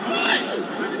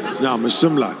 Now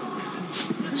Masimla.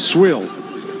 Swill.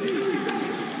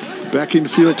 Back in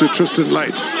field to Tristan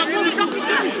Lates.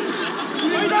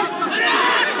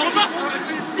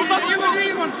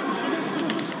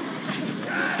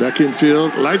 Back in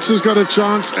field. Lates has got a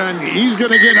chance and he's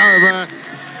going to get over.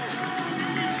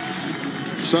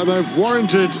 So they've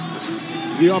warranted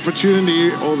the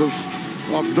opportunity of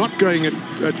not going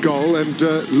at goal and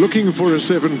looking for a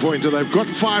 7-pointer. They've got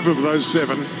 5 of those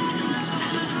 7.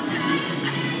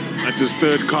 That's his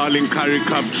 3rd Carling Currie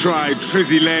Cup try.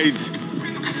 Trizzy Lades.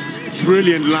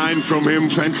 Brilliant line from him.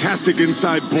 Fantastic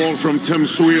inside ball from Tim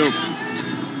Swiel.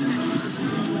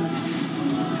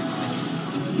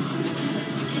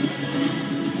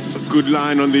 It's a good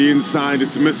line on the inside.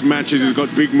 It's mismatches. He's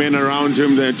got big men around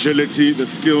him. The agility, the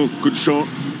skill. Good show.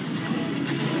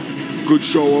 Good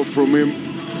show off from him.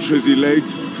 Trizzy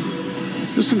Lades.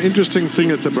 Just an interesting thing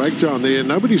at the breakdown there.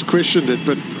 Nobody's questioned it,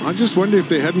 but I just wonder if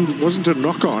there wasn't a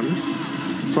knock-on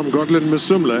from Godlin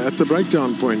Masimla at the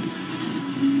breakdown point.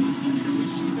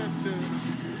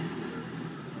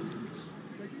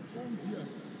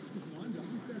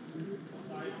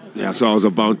 Yeah, so I was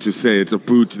about to say it's a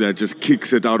boot that just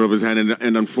kicks it out of his hand,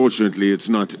 and unfortunately it's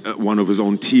not one of his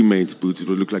own teammates' boots. It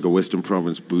would look like a Western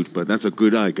Province boot, but that's a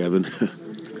good eye, Gavin.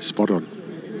 Spot on.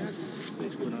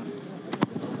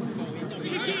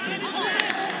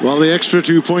 Well, the extra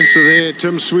 2 points are there.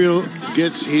 Tim Swiel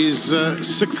gets his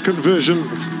 6th conversion,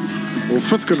 or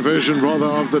 5th conversion rather,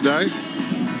 of the day.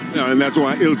 Yeah, and that's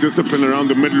why ill discipline around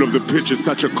the middle of the pitch is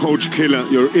such a coach killer.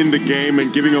 You're in the game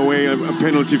and giving away a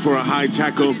penalty for a high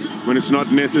tackle when it's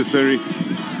not necessary.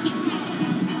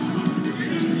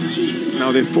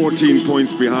 Now they're 14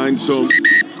 points behind, so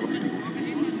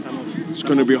it's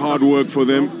going to be hard work for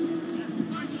them.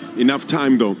 Enough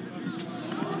time though.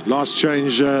 Last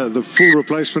change, the full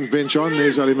replacement bench on.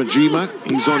 There's Ali Majima.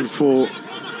 He's on for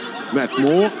Matt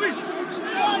Moore.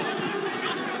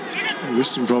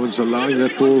 Western Province allowing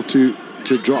that ball to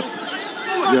drop.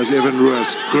 There's Evan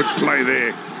Ruas. Good play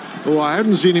there. Oh, I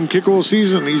haven't seen him kick all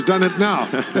season. He's done it now.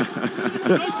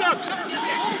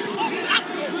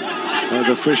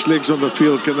 The fresh legs on the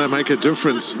field, can they make a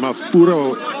difference?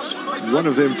 Mafuro, one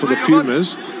of them for the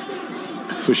Pumas.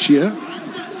 For Shea.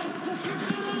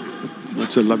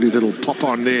 That's a lovely little pop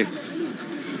on there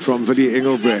from Willie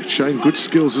Engelbrecht, showing good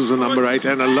skills as a number 8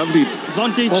 and a lovely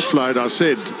offload. I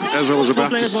said, as I was about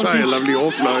to say, a lovely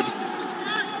offload.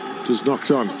 Just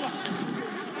knocked on.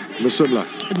 Masimla.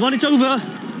 Advantage over.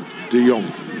 De Jong.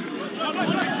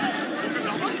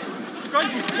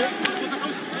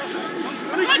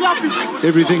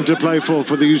 Everything to play for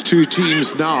these two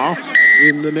teams now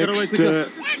in the next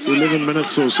 11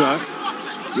 minutes or so.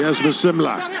 Here's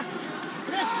Masimla.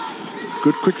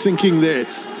 Good quick thinking there.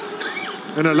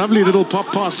 And a lovely little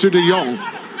pop pass to De Jong.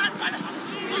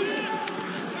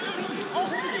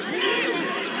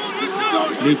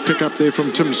 Neat pick up there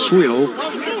from Tim Swill.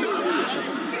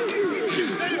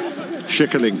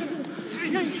 Schickerling.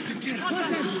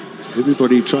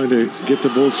 Everybody trying to get the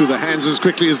ball through the hands as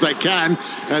quickly as they can.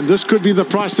 And this could be the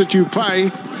price that you pay.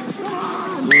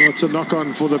 Well, it's a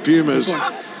knock-on for the Pumas.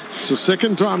 It's the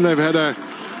second time they've had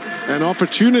an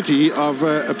opportunity of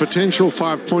a potential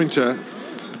 5-pointer.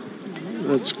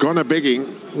 It's gone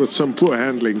a-begging with some poor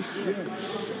handling.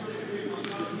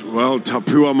 Well,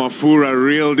 Tapua Mafura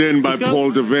reeled in by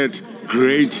Paul de Vet.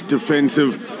 Great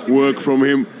defensive work from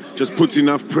him. Just puts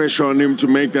enough pressure on him to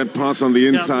make that pass on the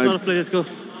inside. Yeah, play, let's go. A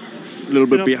little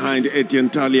bit behind Etienne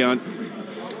Talian.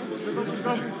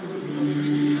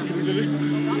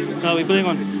 Now we're playing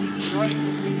on.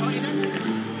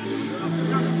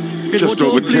 Just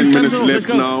over 10 minutes left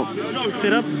now.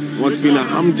 Set up. What's been a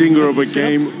humdinger of a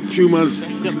game. Pumas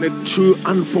led two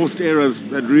unforced errors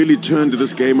that really turned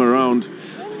this game around.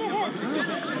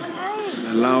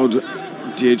 Allowed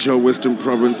DHL Western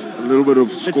Province a little bit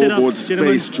of scoreboard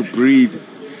space to breathe.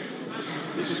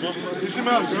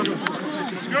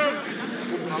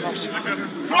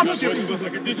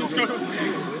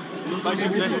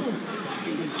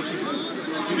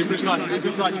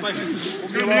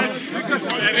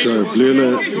 So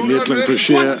Bleuler, Neetling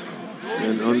Verscheer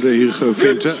and Andre Hugo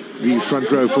Venter, the front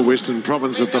row for Western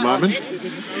Province at the moment.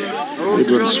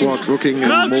 Edwin Swart rooking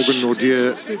and Morgan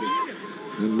Nordier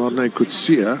and Marne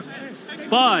Kutsia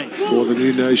for the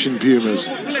New Nation Pumas.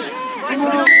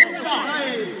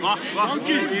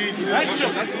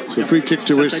 So free kick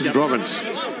to Western Province.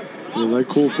 Will they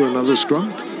call for another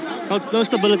scrum? No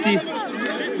stability.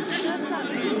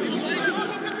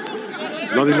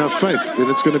 Not enough faith. Then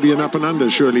it's going to be an up and under,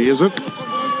 surely, is it?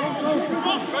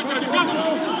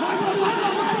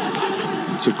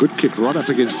 It's a good kick right up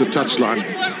against the touchline.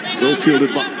 Well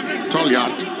fielded by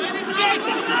Toliart.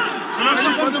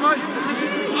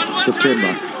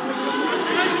 September.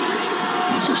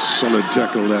 It's a solid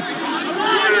tackle there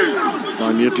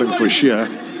by Neetling Verscheer.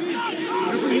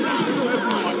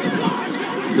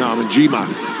 Now Manjima.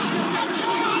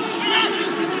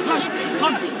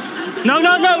 No.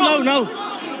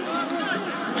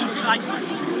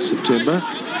 September.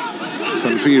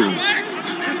 Van Vieren.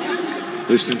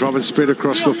 Western Province spread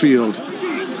across the field.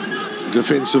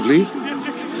 Defensively.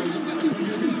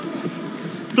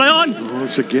 Play on.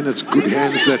 Once again, it's good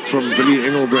hands that from Willie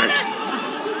Engelbrecht.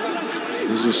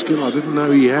 There's a skill I didn't know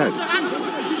he had.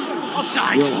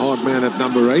 Real hard man at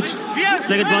number 8.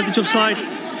 Leg advantage offside.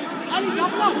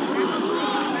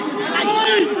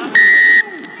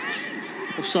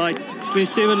 Offside.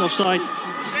 27 offside.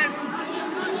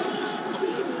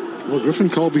 Well, Griffin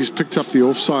Colby's picked up the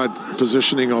offside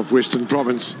positioning of Western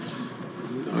Province.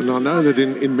 And I know that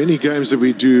in many games that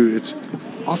we do, it's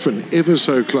often ever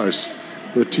so close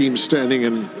with teams standing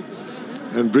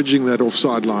and bridging that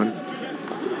offside line.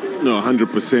 No,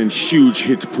 100% huge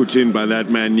hit put in by that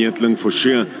man, Neetling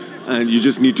Verscheer. And you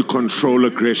just need to control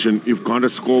aggression. You've got a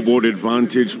scoreboard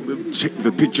advantage.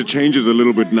 The picture changes a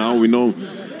little bit now. We know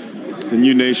the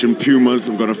New Nation Pumas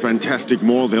have got a fantastic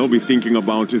maul. They'll be thinking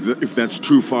about if that's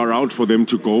too far out for them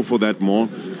to go for that maul.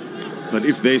 But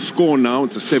if they score now,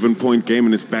 it's a 7-point game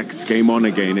and it's back. It's game on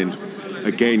again. And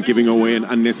again, giving away an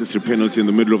unnecessary penalty in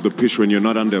the middle of the pitch when you're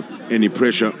not under any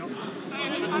pressure.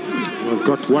 They've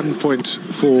got 1 point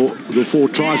for the 4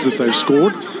 tries that they've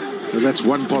scored. So that's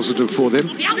one positive for them.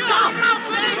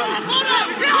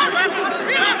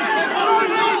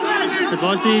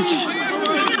 Advantage.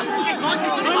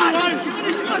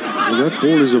 Well, that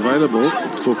ball is available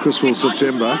for Criswell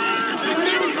September.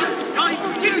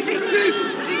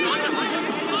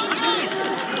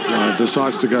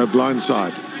 Decides to go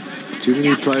blindside. Too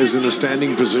many players in a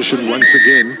standing position once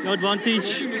again. No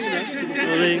advantage.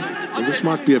 And this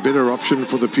might be a better option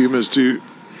for the Pumas to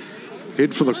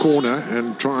head for the corner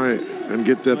and try and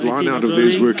get that line out of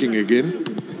theirs working again.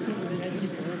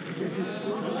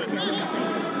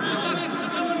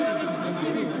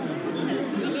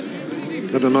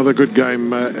 But another good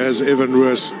game as Evan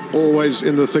Roos, always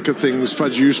in the thick of things.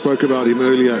 Fudge, you spoke about him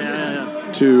earlier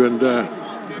too, and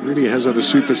really has had a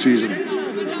super season.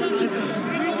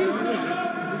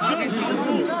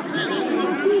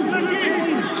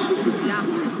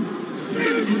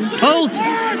 Hold!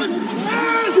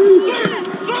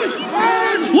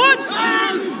 What?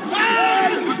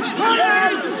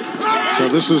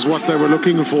 this is what they were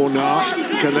looking for now.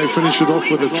 Can they finish it off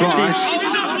with a try?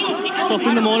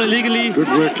 Stopping them all illegally. Good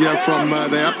work here from,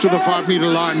 they're up to the 5-meter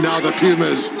line now, the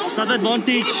Pumas. Start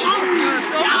advantage.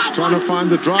 Trying to find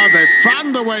the drive. They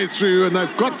found the way through and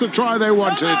they've got the try they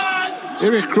wanted.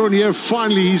 Eric Currie,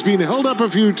 finally, he's been held up a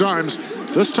few times.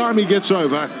 This time he gets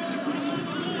over.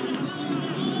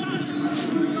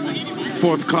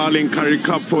 Fourth Carling Currie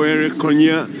Cup for Eric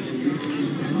Currie.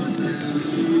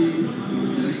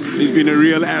 He's been a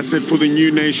real asset for the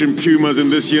new nation Pumas in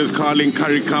this year's Carling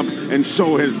Currie Cup, and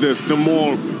so has this. The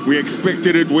Maul, we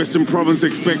expected it, Western Province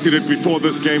expected it before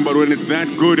this game, but when it's that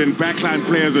good and backline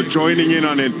players are joining in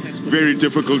on it, very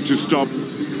difficult to stop.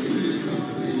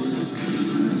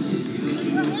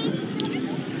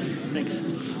 Thanks.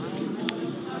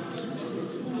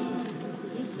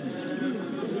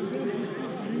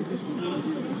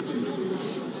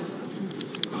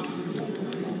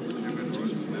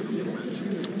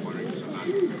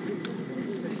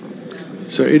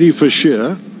 So Eddie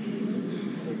Fisher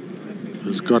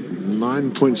has got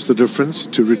 9 points the difference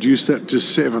to reduce that to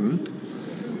 7.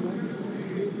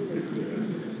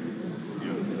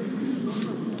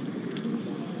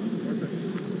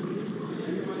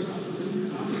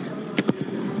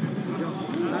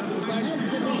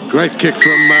 Great kick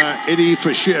from Eddie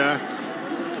Fisher,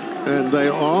 and they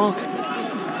are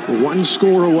one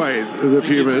score away, the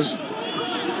Pumas.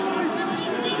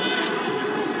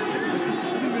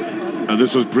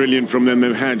 This was brilliant from them.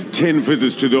 They've had 10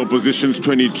 visits to the opposition's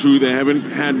 22. They haven't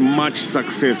had much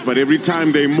success, but every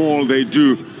time they maul, they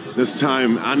do. This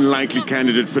time, unlikely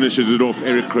candidate finishes it off,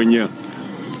 Eric Currie.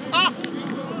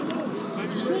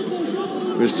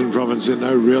 Western Province in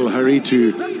no real hurry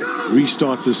to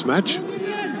restart this match.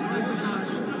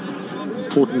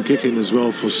 Important kick in as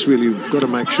well for Swilly. Got to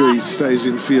make sure he stays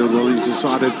in field. Well, he's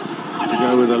decided to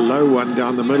go with a low one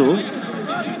down the middle.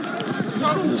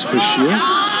 There's Fisher.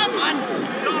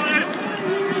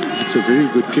 It's a very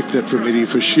good kick that from Eddie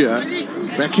Fisher.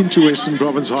 Back into Western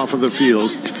Province half of the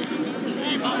field.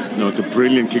 No, it's a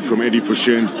brilliant kick from Eddie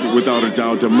Fisher, and without a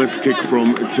doubt a missed kick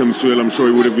from Tim Swell. I'm sure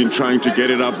he would have been trying to get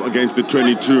it up against the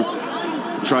 22.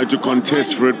 Tried to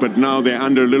contest for it, but now they're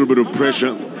under a little bit of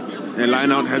pressure. Their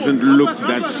line-out hasn't looked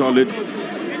that solid.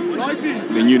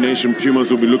 The new nation Pumas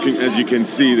will be looking, as you can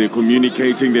see, they're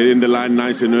communicating, they're in the line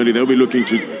nice and early. They'll be looking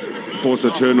to force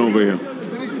a turnover here.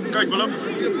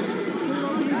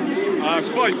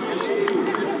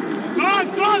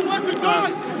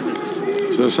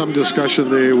 So some discussion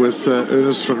there with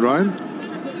Ernest van Rijn.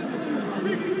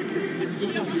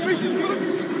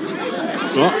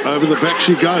 Well, over the back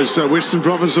she goes. So Western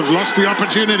Province have lost the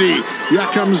opportunity. Here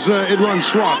comes Edwin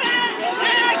Swart.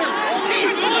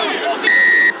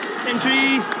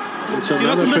 Entry. It's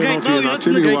another penalty, and I'll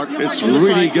tell you what, it's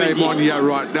really game on here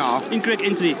right now. Incorrect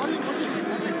entry.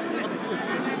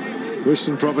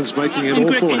 Western Province making an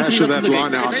awful hash of that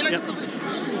line out. Yep.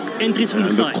 Entries from the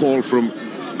And side. the call from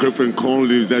Griffin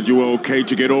Conley is that you were okay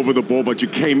to get over the ball, but you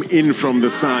came in from the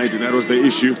side. That was the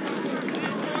issue.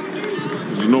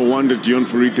 There's no wonder Dion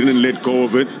Fourie didn't let go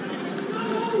of it.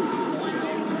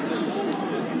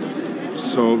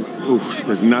 So,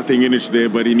 there's nothing in it there,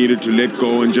 but he needed to let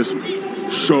go and just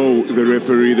show the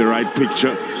referee the right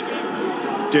picture.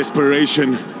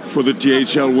 Desperation for the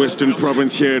DHL Western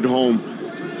Province here at home.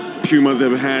 Pumas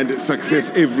have had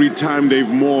success every time they've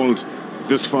mauled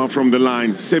this far from the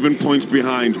line. 7 points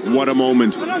behind. What a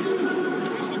moment.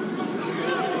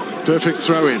 Perfect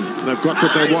throw in. They've got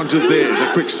what they wanted there.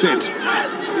 The quick set.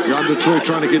 Yonder Troy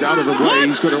trying to get out of the way.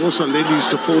 He's got to also lend his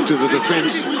support to the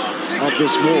defense of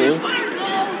this maul.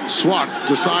 Swart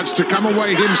decides to come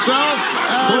away himself.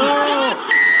 And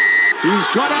he's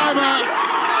got over.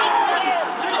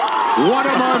 What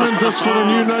a moment this for the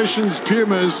new nation's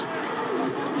Pumas.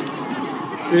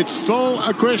 It's still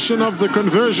a question of the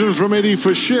conversion from Eddie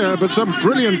Fisher, but some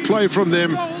brilliant play from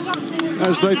them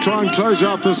as they try and close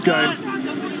out this game.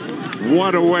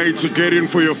 What a way to get in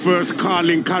for your first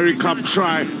Carling Currie Cup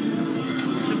try.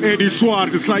 Eddie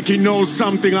Swart, it's like he knows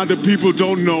something other people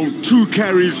don't know. 2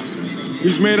 carries.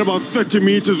 He's made about 30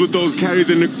 meters with those carries,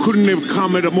 and it couldn't have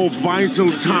come at a more vital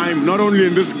time, not only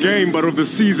in this game, but of the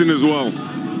season as well.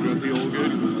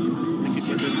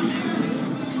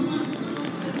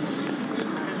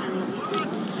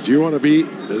 Do you want to be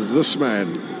this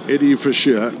man, Eddie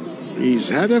Fisher? He's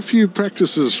had a few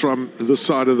practices from this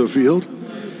side of the field.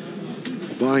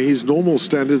 By his normal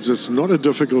standards, it's not a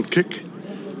difficult kick.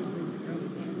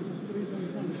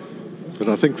 But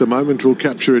I think the moment will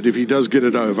capture it if he does get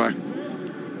it over.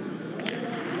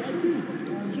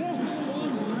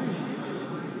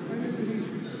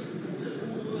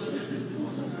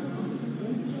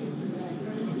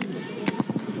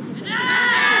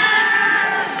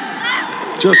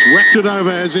 Just whacked it over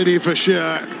as Eddie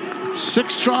Fisher.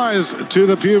 6 tries to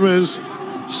the Pumas,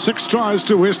 6 tries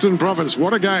to Western Province.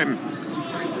 What a game.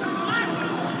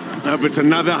 It's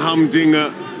another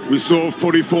humdinger. We saw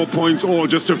 44 points all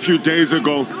just a few days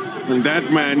ago. And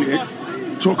that man,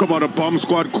 talk about a bomb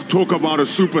squad, talk about a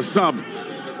super sub.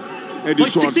 Eddie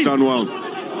Swartz done well.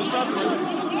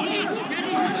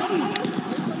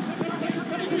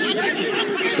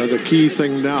 So the key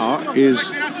thing now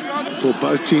is for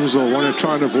both teams will want to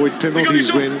try and avoid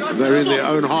penalties when they're in their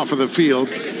own half of the field.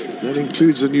 That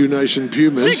includes the New Nation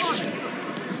Pumas.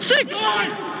 6!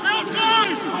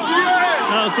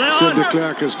 Sid de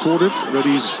Klerk has caught it, but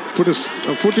he's put a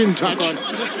foot in touch.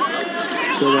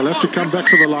 So they'll have to come back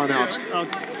for the line out.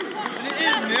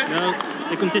 No,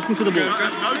 they're contesting for the ball.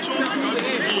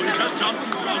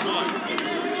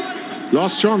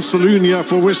 Last chance saloon here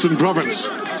for Western Province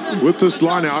with this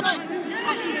line out.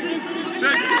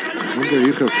 I wonder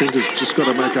Hugo Fent has just got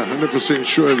to make 100%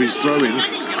 sure of his throwing.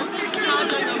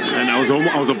 And I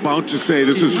was about to say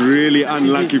this is really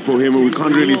unlucky for him, and we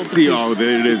can't really see. Oh,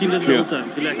 there it is. It's clear.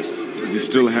 Does he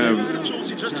still have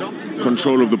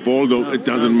control of the ball, though? It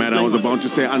doesn't matter. I was about to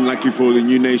say unlucky for the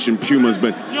New Nation Pumas,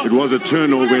 but it was a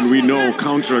turnover, and we know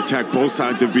counter-attack. Both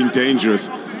sides have been dangerous.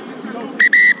 All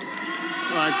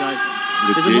right, guys.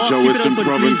 The DHL Western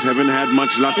Province haven't had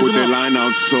much luck with their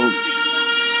lineouts, so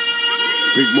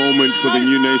big moment for the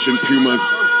New Nation Pumas.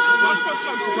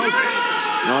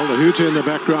 Well, the hooter in the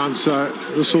background, so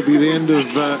this will be the end of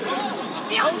the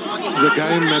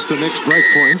game at the next break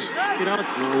point.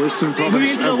 Western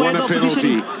Province have won a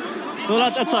penalty. Go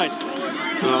outside.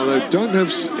 Now, they don't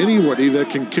have anybody that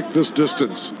can kick this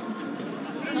distance.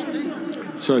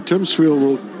 So Timsfield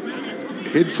will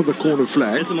head for the corner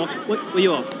flag. Where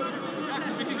you are?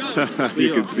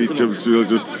 You can see Timsfield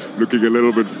just looking a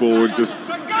little bit forward.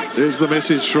 There's the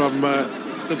message from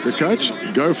the coach.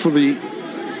 Go for the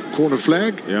corner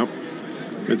flag. Yep.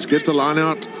 Let's get the line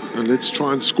out and let's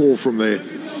try and score from there.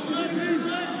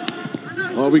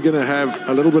 Are we going to have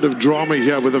a little bit of drama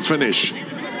here with the finish?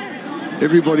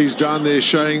 Everybody's down there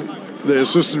showing the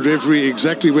assistant referee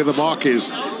exactly where the mark is,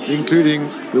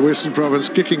 including the Western Province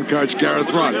kicking coach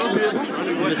Gareth Wright.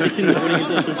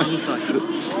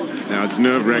 Now it's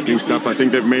nerve-wracking stuff. I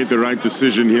think they've made the right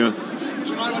decision here.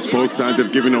 Both sides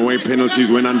have given away penalties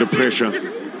when under pressure.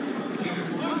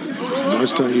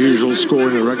 Most unusual score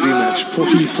in a rugby match,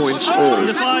 40 points all.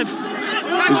 Is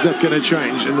that going to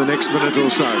change in the next minute or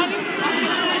so?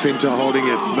 Fenter holding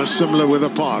it, Massimla with a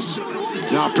pass.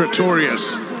 Now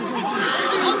Pretorius.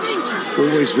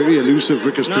 Always very elusive,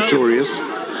 Rickus Pretorius.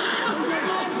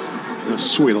 Now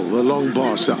Swill, the long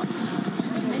pass up.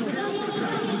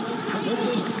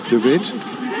 De Wet.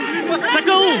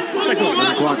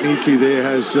 And quite neatly there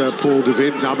has Paul De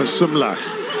Wet. Now Massimla.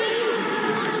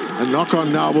 A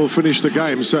knock-on now will finish the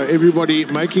game. So everybody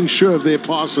making sure of their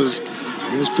passes.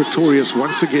 There's Pretorius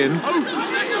once again.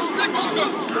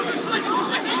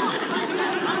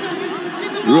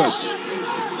 Russ.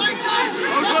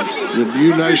 The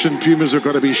New Nation Pumas have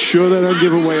got to be sure they don't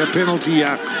give away a penalty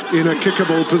in a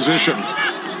kickable position.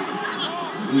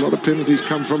 A lot of penalties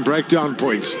come from breakdown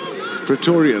points.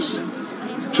 Pretorius.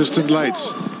 Tristan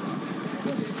Lates.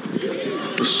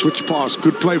 The switch pass.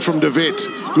 Good play from De Wet.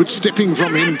 Good stepping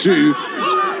from him too.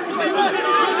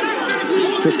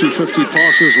 50-50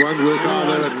 passes won't work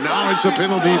either. And now it's a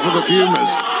penalty for the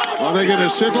Pumas. Are they going to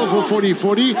settle for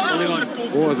 40-40?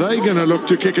 Or are they going to look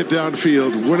to kick it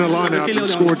downfield, win a line out and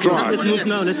score a try? Let's move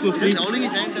now. Let's move, please.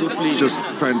 It's just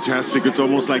fantastic. It's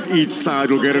almost like each side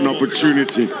will get an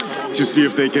opportunity to see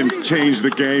if they can change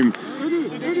the game.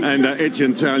 And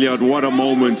Etienne Talliard, what a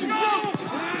moment.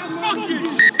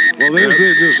 Well, there's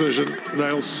their decision.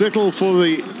 They'll settle for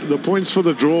the points for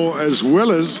the draw as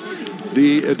well as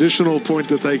the additional point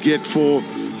that they get for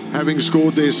having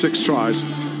scored their 6 tries.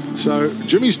 So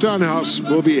Jimmy Stonehouse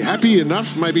will be happy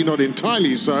enough, maybe not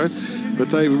entirely so, but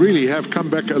they really have come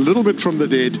back a little bit from the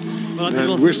dead.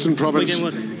 And Western Province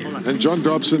and John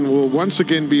Dobson will once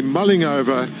again be mulling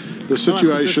over the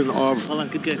situation of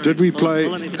did we play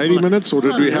 80 minutes or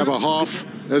did we have a half,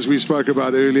 as we spoke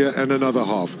about earlier, and another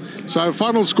half. So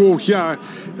final score here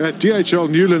at DHL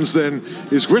Newlands then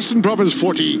is Western Province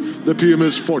 40, the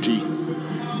Pumas 40.